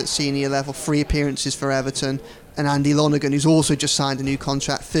experience at senior level, 3 appearances for Everton, and Andy Lonergan, who's also just signed a new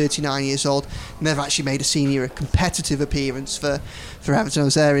contract, 39 years old, never actually made a competitive appearance for Everton. I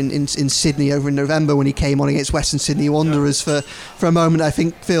was there in Sydney over in November when he came on against Western Sydney Wanderers for a moment. I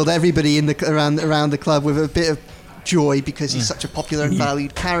think filled everybody around the club with a bit of joy because he's such a popular and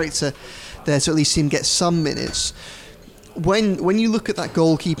valued character there, to at least see him get some minutes. When you look at that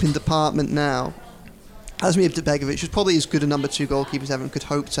goalkeeping department now, Asmir Begovic was probably as good a number 2 goalkeeper as Everton could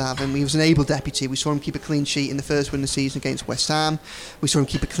hope to have him. He was an able deputy. We saw him keep a clean sheet in the first win of the season against West Ham. We saw him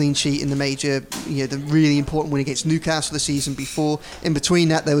keep a clean sheet in the major, the really important win against Newcastle the season before. In between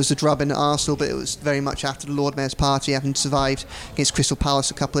that, there was a drubbing at Arsenal, but it was very much after the Lord Mayor's party, having survived against Crystal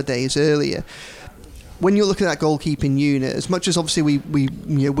Palace a couple of days earlier. When you're looking at that goalkeeping unit, as much as obviously we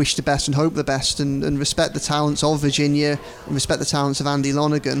wish the best and hope the best and respect the talents of Virginia and respect the talents of Andy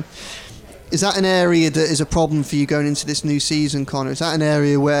Lonergan, is that an area that is a problem for you going into this new season, Connor? Is that an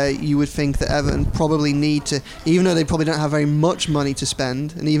area where you would think that Everton probably need to, even though they probably don't have very much money to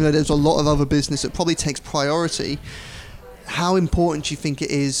spend, and even though there's a lot of other business that probably takes priority, how important do you think it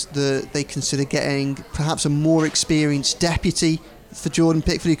is that they consider getting perhaps a more experienced deputy for Jordan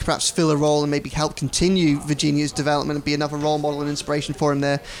Pickford, who could perhaps fill a role and maybe help continue Virginia's development and be another role model and inspiration for him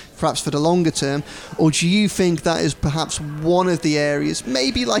there, perhaps for the longer term? Or do you think that is perhaps one of the areas,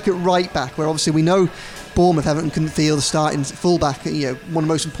 maybe like at right back, where obviously we know Bournemouth, Everton couldn't field the starting fullback, one of the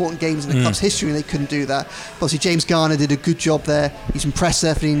most important games in the club's history, and they couldn't do that. But obviously James Garner did a good job there. He's impressed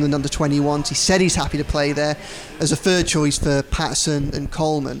there for England under 21s. He said he's happy to play there as a third choice for Patterson and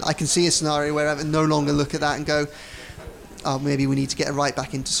Coleman. I can see a scenario where Everton no longer look at that and go, oh, maybe we need to get a right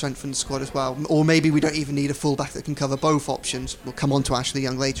back in to strengthen the squad as well. Or maybe we don't even need a full back that can cover both options. We'll come on to Ashley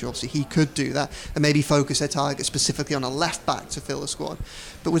Young later. Obviously, he could do that and maybe focus their target specifically on a left back to fill the squad.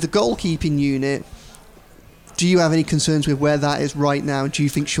 But with the goalkeeping unit, do you have any concerns with where that is right now? Do you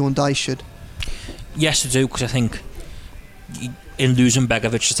think Sean Dyche should? Yes, I do, because I think in losing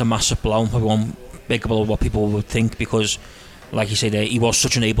Begovic, it's a massive blow. Probably one bigger blow than what people would think, because like you say there, he was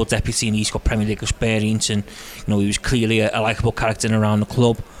such an able deputy and he's got Premier League experience, and he was clearly a likeable character in and around the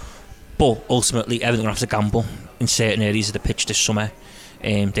club. But ultimately, Everton going to have to gamble in certain areas of the pitch this summer.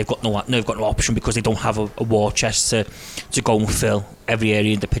 They've got no option, because they don't have a war chest to go and fill every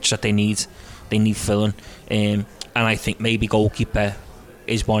area of the pitch that they need. They need filling, and I think maybe goalkeeper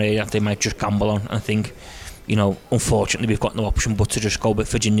is one area that they might just gamble on. I think, unfortunately, we've got no option but to just go with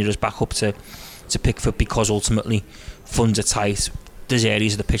Virginia as back up to Pickford, because ultimately funds are tight. There's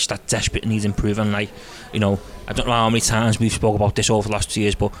areas of the pitch that desperately needs improving. I don't know how many times we've spoke about this over the last 2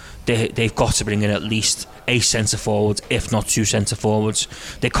 years, but they've got to bring in at least a centre forward, if not two centre forwards.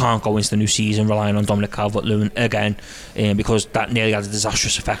 They can't go into the new season relying on Dominic Calvert-Lewin again, because that nearly had a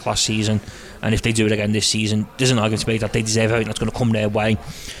disastrous effect last season. And if they do it again this season, there's an argument to be that they deserve everything that's going to come their way.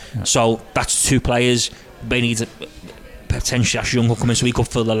 Yeah. So that's two players. They need potentially Ashley Young will come in, so he could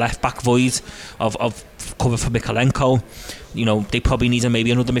fill the left back void of cover for Mikalenko. They probably need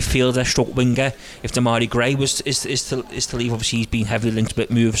maybe another midfielder, stroke winger, if Damari Gray is to leave. Obviously he's been heavily linked with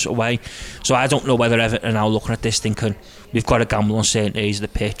moves away, so I don't know whether Everton are now looking at this thinking we've got to gamble on certain areas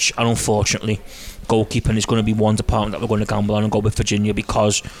of the pitch, and unfortunately goalkeeping is going to be one department that we're going to gamble on and go with Virginia,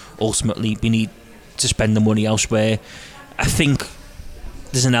 because ultimately we need to spend the money elsewhere. I think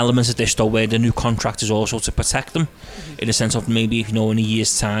there's an element of this though where the new contract is also to protect them, in the sense of maybe in a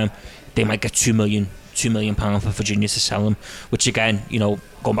year's time they might get £2 million for Virginia to sell them, which again,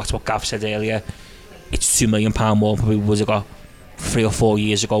 going back to what Gav said earlier, it's £2 million more than probably would have got 3 or 4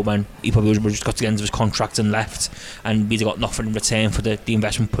 years ago, when he probably would have just got to the end of his contract and left, and we'd have got nothing in return for the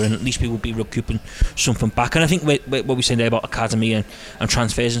investment put in. At least we would be recouping something back. And I think what we saying there about academy and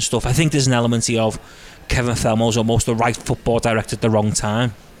transfers and stuff, I think there's an element here of Kevin Thelmo's almost the right football director at the wrong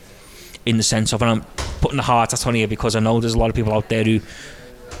time, in the sense of, and I'm putting the heart out on here because I know there's a lot of people out there who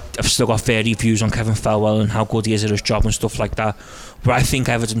have still got varied views on Kevin Thelwell and how good he is at his job and stuff like that, but I think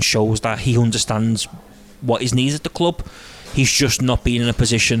Everton shows that he understands what is needed at the club. He's just not been in a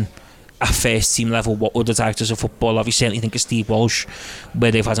position at first team level what other directors of football have. You certainly think of Steve Walsh,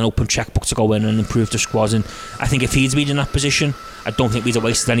 where they've had an open checkbook to go in and improve the squad, and I think if he'd been in that position, I don't think we'd have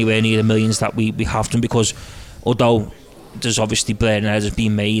wasted anywhere near the millions that we have done, because although there's obviously blaring heads has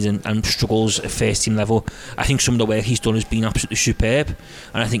been made and struggles at first team level, I think some of the work he's done has been absolutely superb,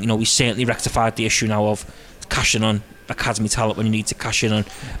 and I think we certainly rectified the issue now of cashing on academy talent when you need to cash in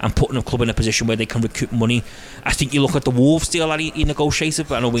and putting a club in a position where they can recoup money. I think you look at the Wolves deal that he negotiated,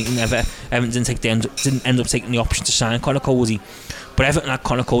 but I know Everton didn't end up taking the option to sign Conor Cody, but Everton had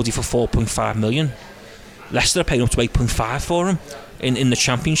Conor Cody for 4.5 million. Leicester are paying up to 8.5 for him in the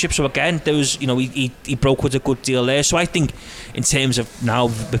Championship. So again, there was he broke with a good deal there. So I think in terms of now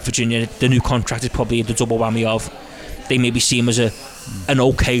with Virginia, the new contract is probably the double whammy of they maybe see him as an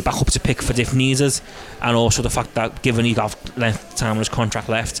okay back up to Pickford if needed, and also the fact that given he got length time on his contract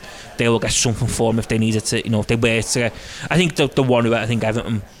left, they will get something for him if they needed to, if they were to. I think the one who I think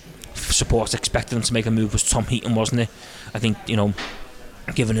Everton supporters expected him to make a move was Tom Heaton, wasn't it? I think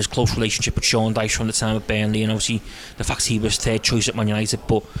given his close relationship with Sean Dyche from the time at Burnley, and obviously the fact he was third choice at Man United,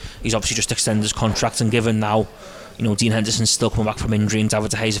 but he's obviously just extended his contract, and given now Dean Henderson's still coming back from injury and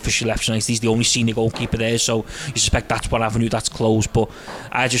David De Gea's officially left tonight, he's the only senior goalkeeper there, so you suspect that's one avenue that's closed. But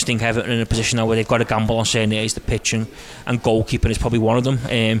I just think Everton are in a position now where they've got to gamble on certain areas of the pitch, and goalkeeping is probably one of them.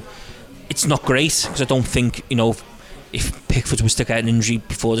 It's not great, because I don't think if Pickford was to get an injury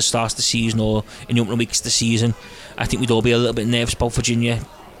before the start of the season or in the opening weeks of the season, I think we'd all be a little bit nervous about Virginia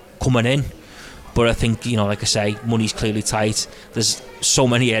coming in. But I think, like I say, money's clearly tight. There's so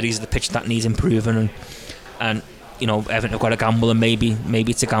many areas of the pitch that needs improving, and Everton have got to gamble, and maybe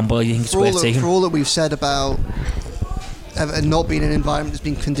it's a gamble. I think it's worth taking. For all that we've said about Everton not being an environment that's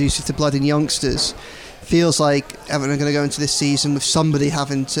been conducive to blooding youngsters, feels like Everton are going to go into this season with someone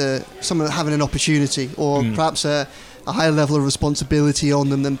having an opportunity, or perhaps a a higher level of responsibility on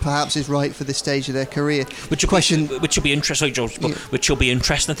them than perhaps is right for this stage of their career. Which will be interesting, Joe. Yeah. Which will be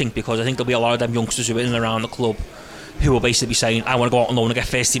interesting, I think, because I think there'll be a lot of them youngsters who are in and around the club who will basically be saying, I want to go out on loan and get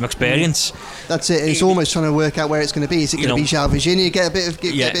first team experience. That's it. It's almost trying to work out where it's going to be. Is it going to be João Virginia get a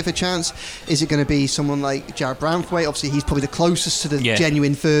bit of a chance? Is it going to be someone like Jared Branthwaite? Obviously, he's probably the closest to the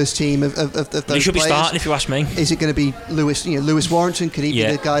genuine first team of those players. He should be starting, if you ask me. Is it going to be Lewis Warrington? Could he be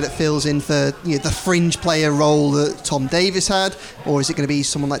the guy that fills in for the fringe player role that Tom Davis had? Or is it going to be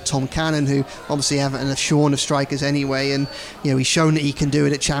someone like Tom Cannon, who obviously Everton have shorn of strikers anyway, and he's shown that he can do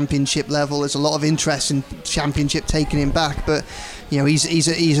it at championship level. There's a lot of interest in championship taking him back, but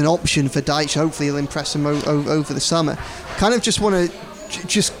he's an option for Dyche. Hopefully he'll impress him over the summer. Kind of just want to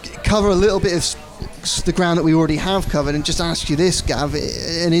just cover a little bit of the ground that we already have covered, and just ask you this, Gav,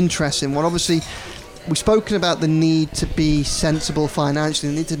 an interesting one. Obviously we've spoken about the need to be sensible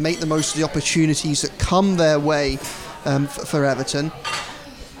financially, the need to make the most of the opportunities that come their way for Everton.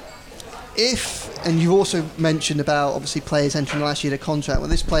 And you also mentioned about obviously players entering last year their contract. Well,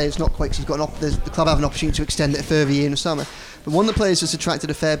 this player is not quite, because the club have an opportunity to extend it a further year in the summer. But one of the players that's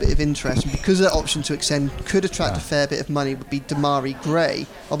attracted a fair bit of interest, and because of that option to extend could attract a fair bit of money, would be Damari Gray.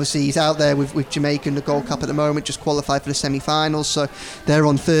 Obviously, he's out there with Jamaica in the Gold Cup at the moment, just qualified for the semi-finals, so they're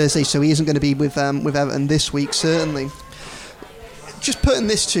on Thursday, so he isn't going to be with Everton this week, certainly. Just putting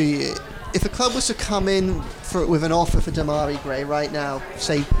this to you, if a club was to come in with an offer for Damari Gray right now,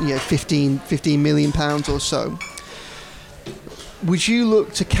 say 15 million pounds or so, would you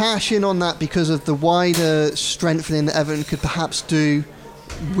look to cash in on that because of the wider strengthening that Everton could perhaps do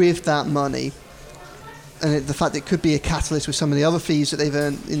with that money, and the fact that it could be a catalyst with some of the other fees that they've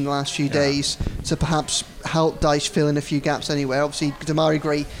earned in the last few days to perhaps help Dyche fill in a few gaps anywhere? Obviously, Damari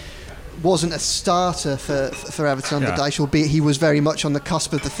Gray wasn't a starter for Everton under Dyche, albeit he was very much on the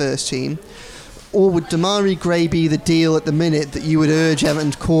cusp of the first team. Or would Damari Gray be the deal at the minute that you would urge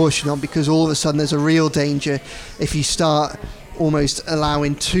Everton's caution on, because all of a sudden there's a real danger if you start almost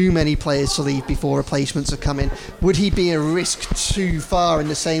allowing too many players to leave before replacements have come in? Would he be a risk too far, in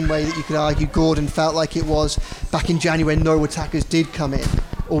the same way that you could argue Gordon felt like it was back in January when no attackers did come in?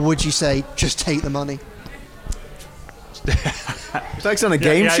 Or would you say just take the money? It's like on a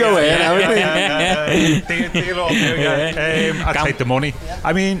game show here now, isn't it? I'd take the money.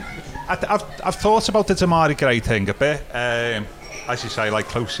 I mean, I've thought about the Damari Gray thing a bit. As you say, like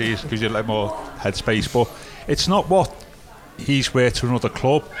close season gives you a little more headspace, but it's not what he's worth to another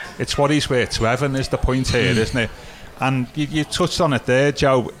club, it's what he's worth to Everton is the point here, isn't it? And you touched on it there,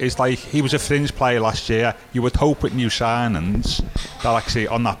 Joe. Is like he was a fringe player last year. You would hope with new signings that actually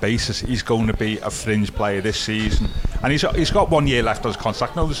on that basis he's going to be a fringe player this season. And he's got 1 year left on his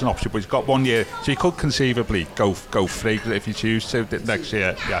contract. No, there's an option, but he's got 1 year, so he could conceivably go free if he chooses to next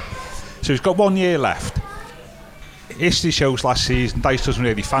year. Yeah. So he's got 1 year left. History shows last season Dyche doesn't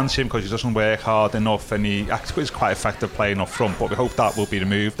really fancy him because he doesn't work hard enough, and he is quite effective playing up front. But we hope that will be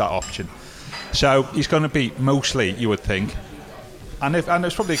removed, that option. So he's going to be mostly, you would think, and it's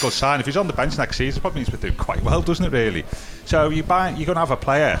probably a good sign if he's on the bench next season. It probably means we're doing quite well, doesn't it? Really. So you're going to have a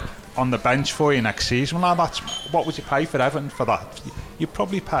player on the bench for you next season. Well, now what would you pay for Everton for that? You'd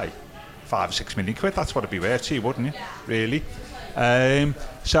probably pay 5 or 6 million quid. That's what it'd be worth to you, wouldn't you? Really.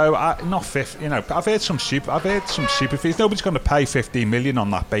 So not 50. I've heard some super fees. Nobody's going to pay 15 million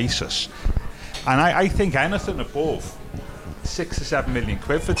on that basis, and I think anything above 6 or 7 million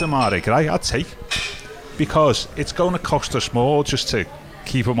quid for Damari Gray I'd take, because it's going to cost us more just to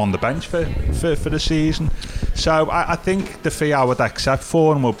keep him on the bench for the season. So I think the fee I would accept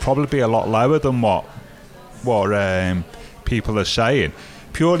for him will probably be a lot lower than what people are saying,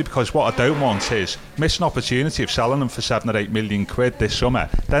 purely because what I don't want is miss an opportunity of selling him for 7 or 8 million quid this summer,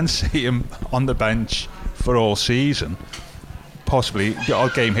 then see him on the bench for all season, possibly get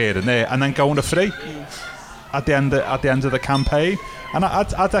a game here and there, and then go on a free at the end of the campaign. And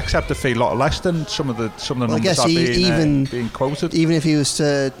I'd accept a fee a lot less than some of the numbers that are being quoted. Even if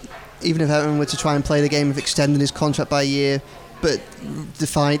Everton were to try and play the game of extending his contract by a year, but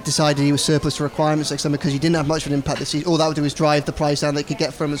decided he was surplus to requirements next summer because he didn't have much of an impact this season, all that would do is drive the price down they could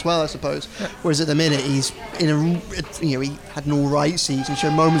get for him as well, I suppose. Yeah. Whereas at the minute he's he had an all right season,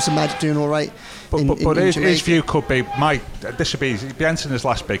 showed moments of magic doing all right. But his view could be, he'd be entering his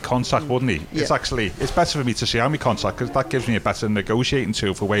last big contract, wouldn't he? Yeah. It's better for me to see how my contract, because that gives me a better negotiating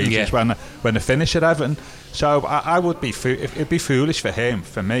tool for wages when I finish at Everton. So I would be, it'd be foolish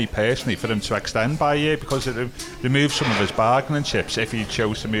for me personally, for him to extend by a year, because it removes some of his bargaining championships if he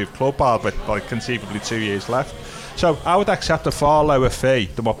chose to move club, with like conceivably 2 years left. So I would accept a far lower fee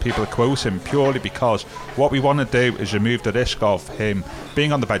than what people are quoting, purely because what we want to do is remove the risk of him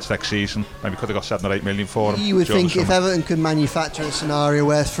being on the bench next season. Maybe could have got 7 or 8 million for him. You would think if Everton could manufacture a scenario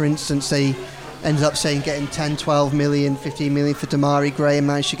where, for instance, they ended up saying getting 10, 12 million, 15 million for Damari Gray and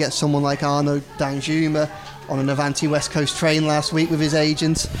managed to get someone like Arno Danjuma on an Avanti West Coast train last week with his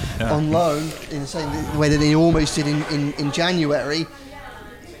agent on loan in the same way that he almost did in January,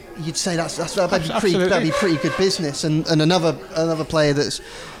 you'd say that'd be pretty good business. And another player that's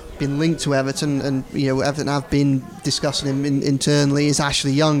been linked to Everton, and Everton have been discussing him internally, is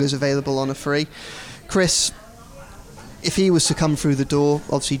Ashley Young, is available on a free. Chris, if he was to come through the door,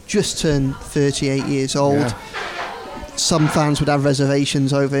 obviously just turned 38 years old, some fans would have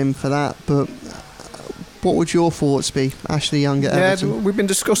reservations over him for that, but what would your thoughts be, Ashley Young at Everton? We've been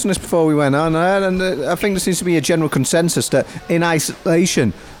discussing this before we went on, and I think there seems to be a general consensus that in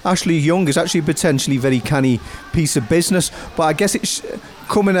isolation, Ashley Young is actually a potentially very canny piece of business. But I guess it's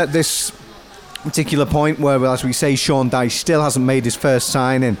coming at this particular point where, as we say, Sean Dyche still hasn't made his first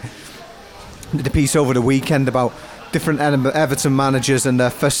signing. The piece over the weekend about different Everton managers and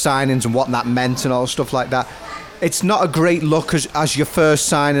their first signings and what that meant and all stuff like that. It's not a great look as your first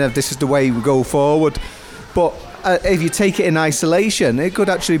signing of this is the way we go forward. But if you take it in isolation, it could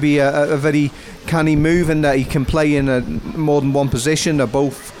actually be a very canny move in that he can play in more than one position. They're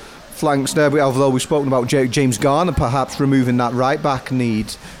both flanks there, although we've spoken about James Garner perhaps removing that right back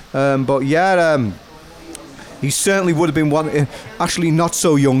need. He certainly would have been one. Actually, not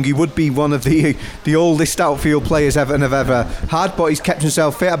so young. He would be one of the oldest outfield players Everton have ever had. But he's kept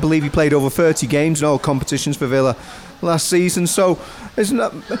himself fit. I believe he played over 30 games in all competitions for Villa last season. So, isn't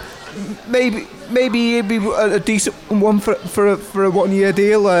that maybe he'd be a decent one for a 1 year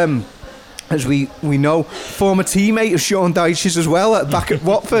deal? As we know, former teammate of Sean Dyche's as well, back at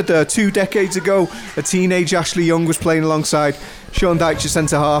Watford 2 decades ago. A teenage Ashley Young was playing alongside Sean Dyche,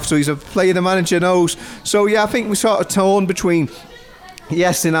 centre half, so he's a player the manager knows. So I think we sort of torn between,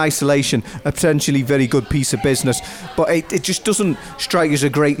 yes, in isolation, a potentially very good piece of business, but it just doesn't strike as a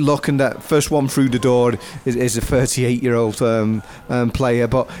great look, and that first one through the door is a 38-year-old player.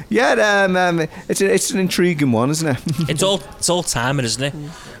 But it's an intriguing one, isn't it? it's all timing, isn't it?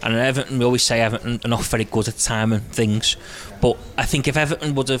 And Everton, we always say Everton are not very good at timing things, but I think if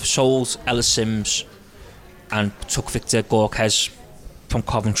Everton would have sold Ellis Sims and took Victor Gorkes from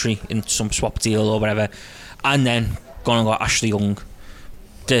Coventry in some swap deal or whatever, and then gone and got Ashley Young,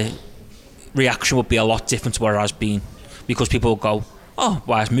 the reaction would be a lot different to where it has been, because people will go, oh,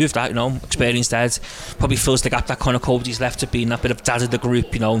 well, I've moved out, experience dead, probably fills the gap that Conor Cody's left to being that bit of dad of the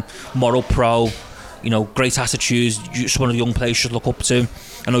group, moral pro, great attitudes, someone of the young players should look up to.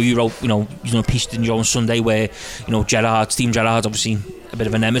 I know you wrote, a piece in your own Sunday where, Steven Gerrard, obviously a bit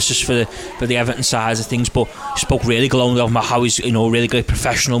of a nemesis for the Everton side of things, but spoke really glowingly about how he's, a really great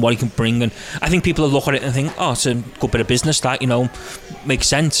professional, what he can bring, and I think people will look at it and think, oh, it's a good bit of business that, makes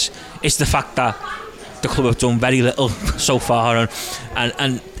sense. It's the fact that the club have done very little so far,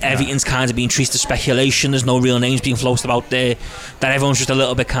 and everything's kind of being treated as speculation. There's no real names being floated about there, that everyone's just a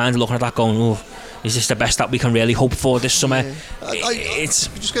little bit kind of looking at that going, oh, is this the best that we can really hope for this summer? I'm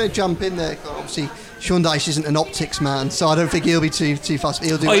just going to jump in there. Obviously, Sean Dyche isn't an optics man, so I don't think he'll be too fussy.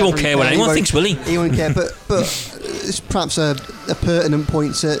 He'll do. He won't care what anyone thinks, will he? He won't care. But it's perhaps a pertinent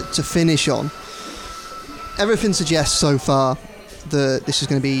point to finish on. Everything suggests so far that this is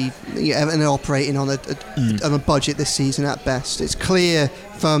going to be Everton operating on a budget this season at best. It's clear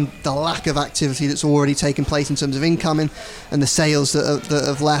from the lack of activity that's already taken place in terms of incoming and the sales that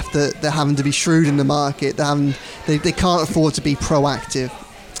have left, that they're having to be shrewd in the market. They can't afford to be proactive.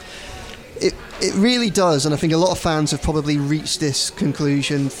 It really does, and I think a lot of fans have probably reached this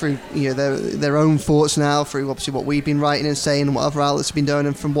conclusion through their own thoughts now, through obviously what we've been writing and saying and what other outlets have been doing,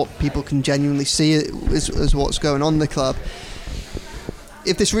 and from what people can genuinely see as what's going on in the club.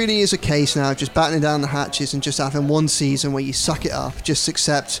 If this really is a case now, just battening down the hatches and just having one season where you suck it up, just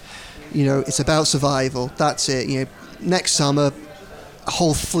accept, it's about survival. That's it. Next summer, a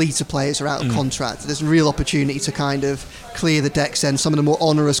whole fleet of players are out of contract. There's a real opportunity to kind of clear the decks then. Some of the more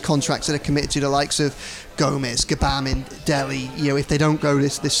onerous contracts that are committed to the likes of Gomez, Gabamin, Dele, if they don't go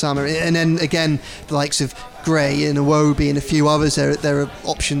this summer. And then again, the likes of Gray and Iwobi and a few others, there are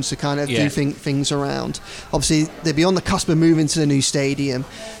options to kind of do things around. Obviously, they'd be on the cusp of moving to the new stadium,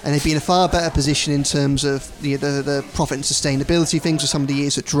 and they'd be in a far better position in terms of the profit and sustainability things, for some of the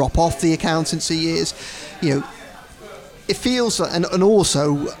years that drop off the accountancy years. It feels like, and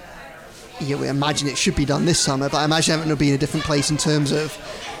also, we imagine it should be done this summer, but I imagine Everton will be in a different place in terms of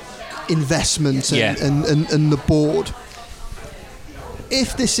investment and the board.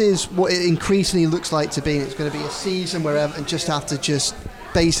 if this is what it increasingly looks like to be, and it's going to be a season where Everton just have to just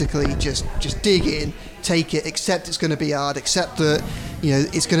basically just dig in, take it, accept it's going to be hard, accept that, you know,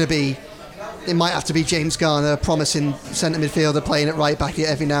 it's going to be, it might have to be James Garner, a promising centre midfielder playing at right back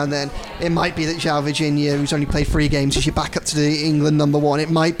every now and then. It might be that João Virginia, who's only played 3 games, is your back up to the England number 1.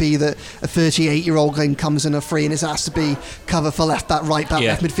 It might be that a 38-year-old Glenn comes in a free and it has to be cover for left back, right back,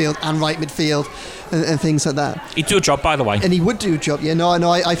 left midfield and right midfield and things like that. He'd do a job, by the way. And he would do a job. Yeah, no,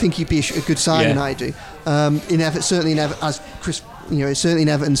 I think he'd be a good signing. I do. Certainly in Everton, as Chris, you know, certainly in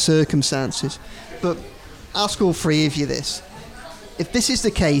Everton's circumstances. But ask all 3 of you this. If this is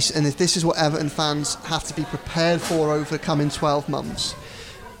the case, and if this is what Everton fans have to be prepared for over the coming 12 months,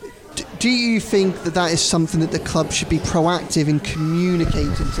 do you think that is something that the club should be proactive in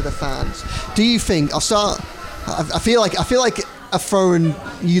communicating to the fans? Do you think, I feel like I've thrown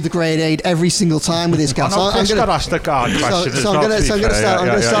you the grenade every single time with this guy. I'm going to ask the guard question. So I'm going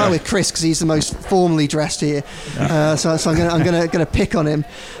to start with Chris because he's the most formally dressed here. So I'm going to pick on him.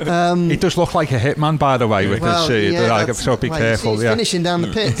 He does look like a hitman, by the way, with his suit. So be careful. He's finishing down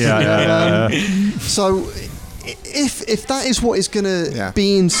the pit. So if that is what is going to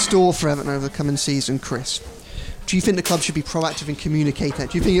be in store for Everton over the coming season, Chris, do you think the club should be proactive in communicating that?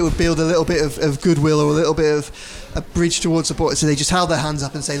 Do you think it would build a little bit of goodwill or a little bit of a bridge towards support, so they just held their hands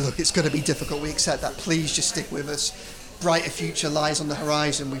up and say, look, it's going to be difficult, we accept that, please just stick with us, brighter future lies on the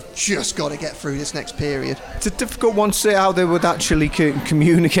horizon, we've just got to get through this next period? It's a difficult one to say how they would actually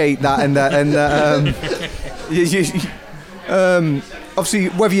communicate that, and obviously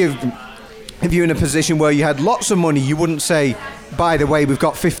if you're in a position where you had lots of money, you wouldn't say, by the way, we've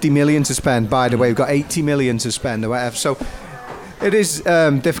got 50 million to spend, by the way, we've got 80 million to spend, or whatever. So it is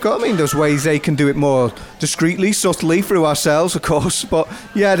difficult. I mean, there's ways they can do it more discreetly, subtly, through ourselves, of course, but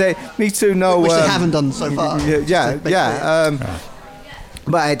yeah, they need to know... Which they haven't done so far.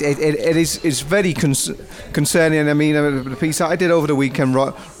 But it's very concerning. I mean, the piece I did over the weekend,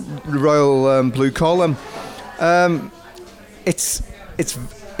 Royal Blue Column, it's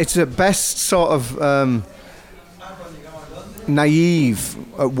at best sort of naive,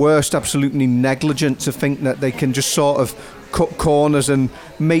 at worst absolutely negligent to think that they can just sort of cut corners and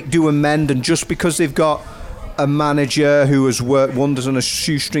amend, and just because they've got a manager who has worked wonders on a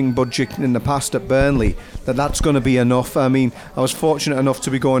shoestring budget in the past at Burnley, that's going to be enough. I mean, I was fortunate enough to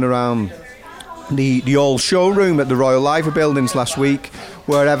be going around the old showroom at the Royal Liver Buildings last week,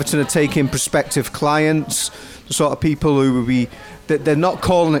 where Everton are taking prospective clients, the sort of people who would be... They're not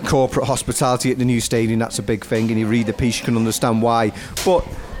calling it corporate hospitality at the new stadium. That's a big thing, and you read the piece, you can understand why. But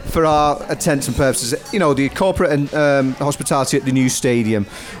for our intents and purposes, you know, the corporate and hospitality at the new stadium,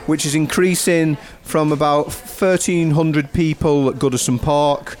 which is increasing from about 1,300 people at Goodison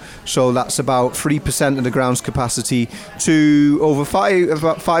Park, so that's about 3% of the ground's capacity, to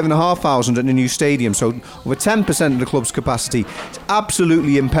about 5,500 at the new stadium, so over 10% of the club's capacity. It's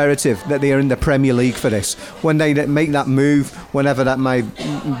absolutely imperative that they are in the Premier League for this. When they make that move, whenever that may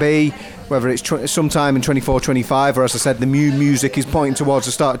be, whether it's sometime in 24-25, or as I said, the music is pointing towards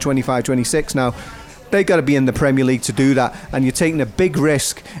the start of 25-26 now, they've got to be in the Premier League to do that, and you're taking a big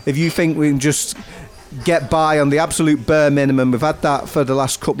risk if you think we can just get by on the absolute bare minimum. We've had that for the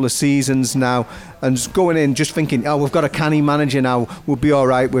last couple of seasons now, and just going in just thinking, oh, we've got a canny manager now, we'll be all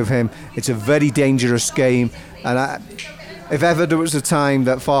right with him. It's a very dangerous game, and if ever there was a time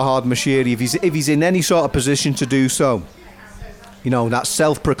that Farhad Moshiri, if he's in any sort of position to do so, you know, that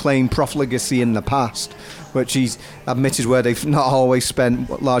self-proclaimed profligacy in the past, which he's admitted where they've not always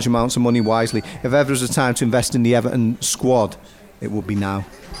spent large amounts of money wisely. If ever was a time to invest in the Everton squad, it would be now.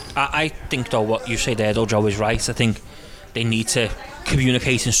 I think, though, what you say there, though, Joe, is right. I think they need to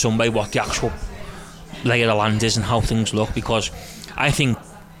communicate in some way what the actual lay of the land is and how things look, because I think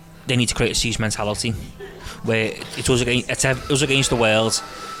they need to create a siege mentality where it's us against the world.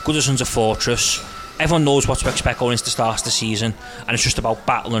 Goodison's a fortress. Everyone knows what to expect going into the start of the season, and it's just about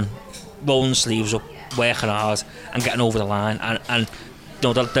battling, rolling the sleeves up, working hard and getting over the line, and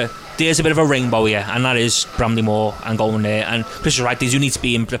you know, there's a bit of a rainbow here, and that is Bramley Moore and going there. And Chris is right, they do need to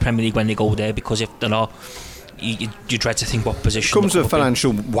be in the Premier League when they go there, because if they're not, you dread to think what position. It comes with a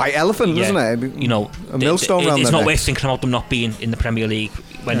financial white elephant, doesn't it? You know, a millstone around it's their not neck. worth thinking about them not being in the Premier League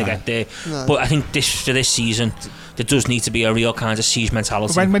when they get there. No. But I think for this season, there does need to be a real kind of siege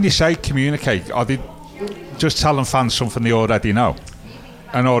mentality. When you say communicate, are they just telling fans something they already know?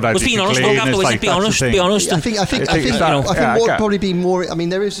 And already be honest, be honest. I think what would probably be more. I mean,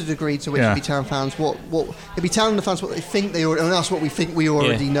 there is a degree to which you'd be telling fans what it'd be telling the fans what they think they already, and that's what we think we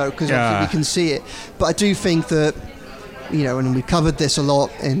already know, because we can see it. But I do think that, you know, and we've covered this a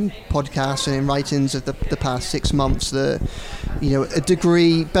lot in podcasts and in writings of the past 6 months, that a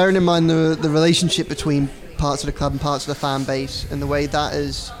degree, bearing in mind the relationship between parts of the club and parts of the fan base and the way that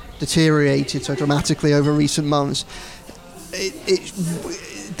has deteriorated so dramatically over recent months,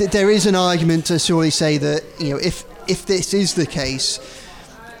 there is an argument to surely say that, if this is the case,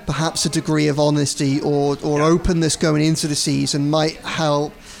 perhaps a degree of honesty or openness going into the season might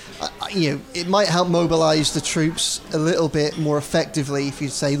help. It might help mobilise the troops a little bit more effectively if you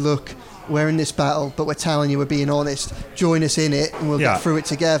say, look, we're in this battle, but we're telling you, we're being honest, join us in it and we'll get through it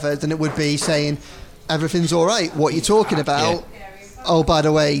together, than it would be saying everything's all right, what you're talking about. Oh, by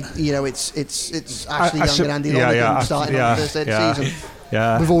the way, it's Ashley Young and Andy Lonergan starting on the Thursday of the season.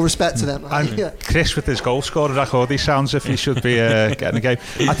 Yeah. With all respect to them. And Chris with his goal scorer record, he sounds if he should be getting a game.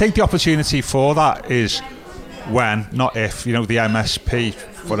 I think the opportunity for that is when, not if, the MSP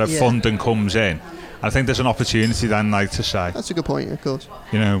for the funding comes in. I think there's an opportunity then, to say. That's a good point, of course.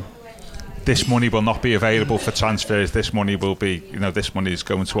 This money will not be available for transfers. This money will be, this money is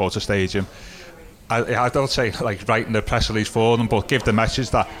going towards a stadium. I don't say writing the press release for them, but give the message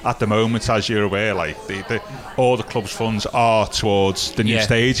that at the moment, as you're aware, all the club's funds are towards the new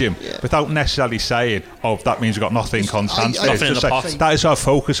stadium, without necessarily saying, that means we've got nothing on transfers. That is our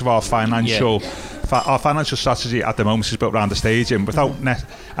focus of our financial strategy at the moment is built around the stadium, without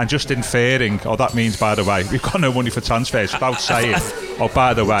and just inferring, that means, by the way, we've got no money for transfers, without saying,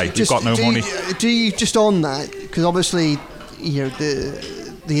 by the way, we've got no money. Do you, just on that, because obviously,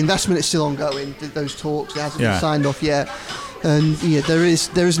 the investment is still ongoing, those talks, it hasn't been signed off yet, and there is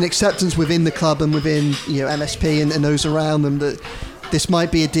an acceptance within the club and within MSP and those around them that this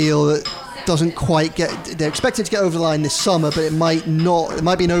might be a deal that doesn't quite they're expected to get over the line this summer, but it might not. It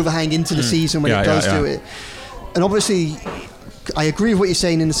might be an overhang into the season when it does do it. And obviously I agree with what you're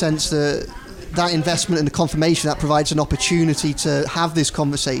saying in the sense that investment and the confirmation that provides an opportunity to have this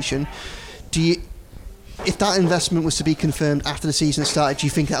conversation. If that investment was to be confirmed after the season started, do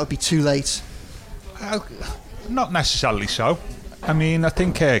you think that would be too late? Not necessarily so. I mean, I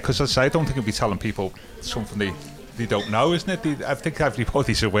think, because I don't think it'd be telling people something they don't know, isn't it? I think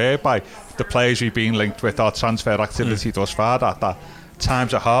everybody's aware by the players we've been linked with our transfer activity thus far that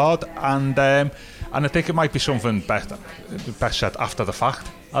times are hard, and I think it might be something best said after the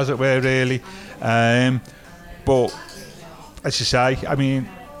fact, as it were, really. But, as you say, I mean,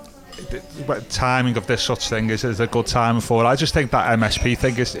 the timing of this such thing is a good time for it. I just think that MSP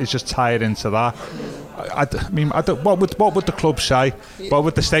thing is just tied into that. What would the club say? What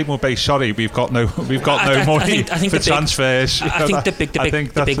would the statement be? Sorry, we've got no money for transfers. I think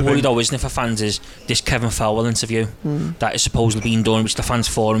the big worry though, isn't it, for fans, is this Kevin Falwell interview that is supposedly being done, which the fans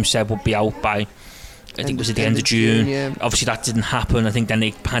forum said would be out by, I think it was at the end of June. Obviously that didn't happen. I think then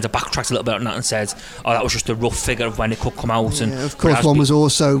they kind of backtracked a little bit on that and said, that was just a rough figure of when it could come out. And of course one was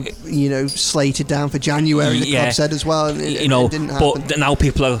also slated down for January, the club said as well, and it didn't happen. But now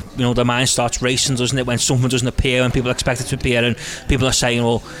people are, their mind starts racing, doesn't it, when something doesn't appear and people expect it to appear, and people are saying,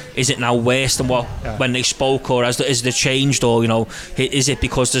 well, is it now worse than when they spoke, or is it changed, or is it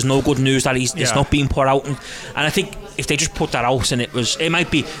because there's no good news that it's not being put out? And I think if they just put that out, and it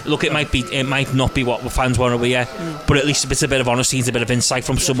might not be what the fans want to hear, but at least it's a bit of honesty, it's a bit of insight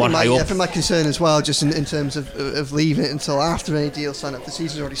from someone high up. I think my concern as well, just in terms of leaving it until after any deal sign up, the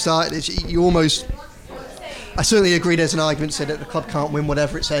season's already started, is you almost. I certainly agree there's an argument to say that the club can't win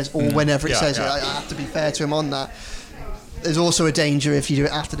whatever it says or whenever it says it. I have to be fair to him on that. There's also a danger if you do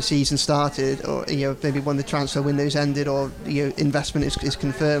it after the season started, or maybe when the transfer window's ended, or investment is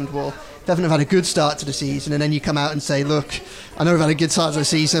confirmed. Well, they haven't had a good start to the season, and then you come out and say, look, I know we've had a good start to the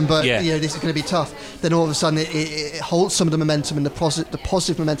season, but this is going to be tough. Then all of a sudden it halts some of the momentum and the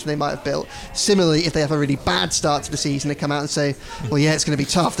positive momentum they might have built. Similarly, if they have a really bad start to the season, they come out and say, well, it's going to be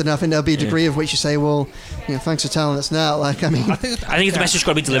tough, then I think there'll be a degree of which you say, well, thanks for telling us now. I think the message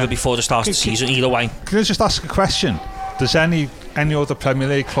got to be delivered before the start of the season, either way. Can I just ask a question? Does any other Premier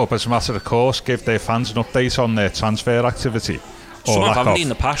League club, as a matter of course, give their fans an update on their transfer activity? Some have haven't in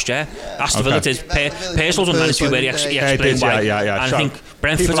the past, Aston Villa did. Pearsall's on that where he explained why. And I think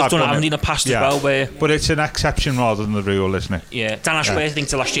Brentford have done it in the past as well. But it's an exception rather than the rule, isn't it? Yeah. Dan Ashworth, I think,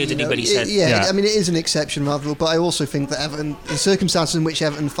 to last year, didn't he, when he said... I mean, it is an exception rather than rule, but I also think that Everton, the circumstances in which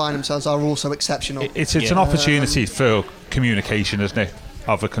Everton find themselves are also exceptional. It's an opportunity for communication, isn't it,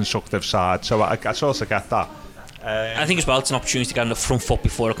 of a constructive side. So I also get that. I think as well it's an opportunity to get on the front foot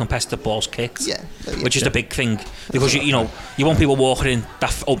before a competitive ball's kicked, which is the big thing, because you want people walking in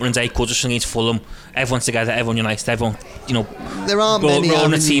that opening day Goodison against Fulham, everyone's together, everyone united, everyone there aren't many on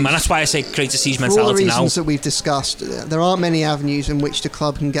the team, and that's why I say create a siege mentality now. For all the reasons that we've discussed, there aren't many avenues in which the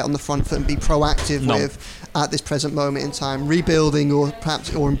club can get on the front foot and be proactive with at this present moment in time. Rebuilding or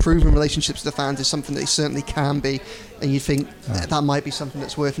improving relationships with the fans is something that they certainly can be. and you'd think that might be something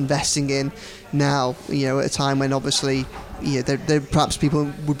that's worth investing in now, at a time when obviously there perhaps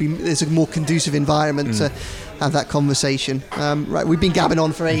people would be, there's a more conducive environment to have that conversation. Right, we've been gabbing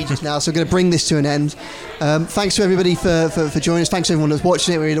on for ages now, so we're going to bring this to an end. Thanks to everybody for joining us. Thanks to everyone that's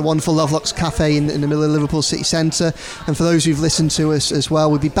watching it. We're in a wonderful Lovelocks Cafe in the middle of Liverpool city centre, and for those who've listened to us as well,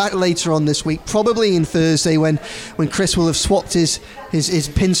 we'll be back later on this week, probably in Thursday, when Chris will have swapped his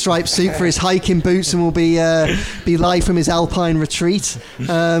pinstripe suit for his hiking boots, and we'll be live from his alpine retreat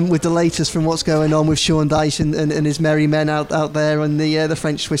with the latest from what's going on with Sean Dyche and his merry men out there on the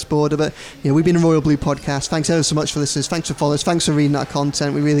French-Swiss border. But we've been a Royal Blue podcast. Thanks ever so much for listeners. Thanks for followers. Thanks for reading our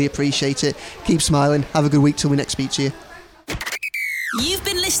content. We really appreciate it. Keep smiling. Have a good week till we next speak to you. You've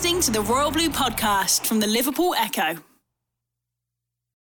been listening to the Royal Blue podcast from the Liverpool Echo.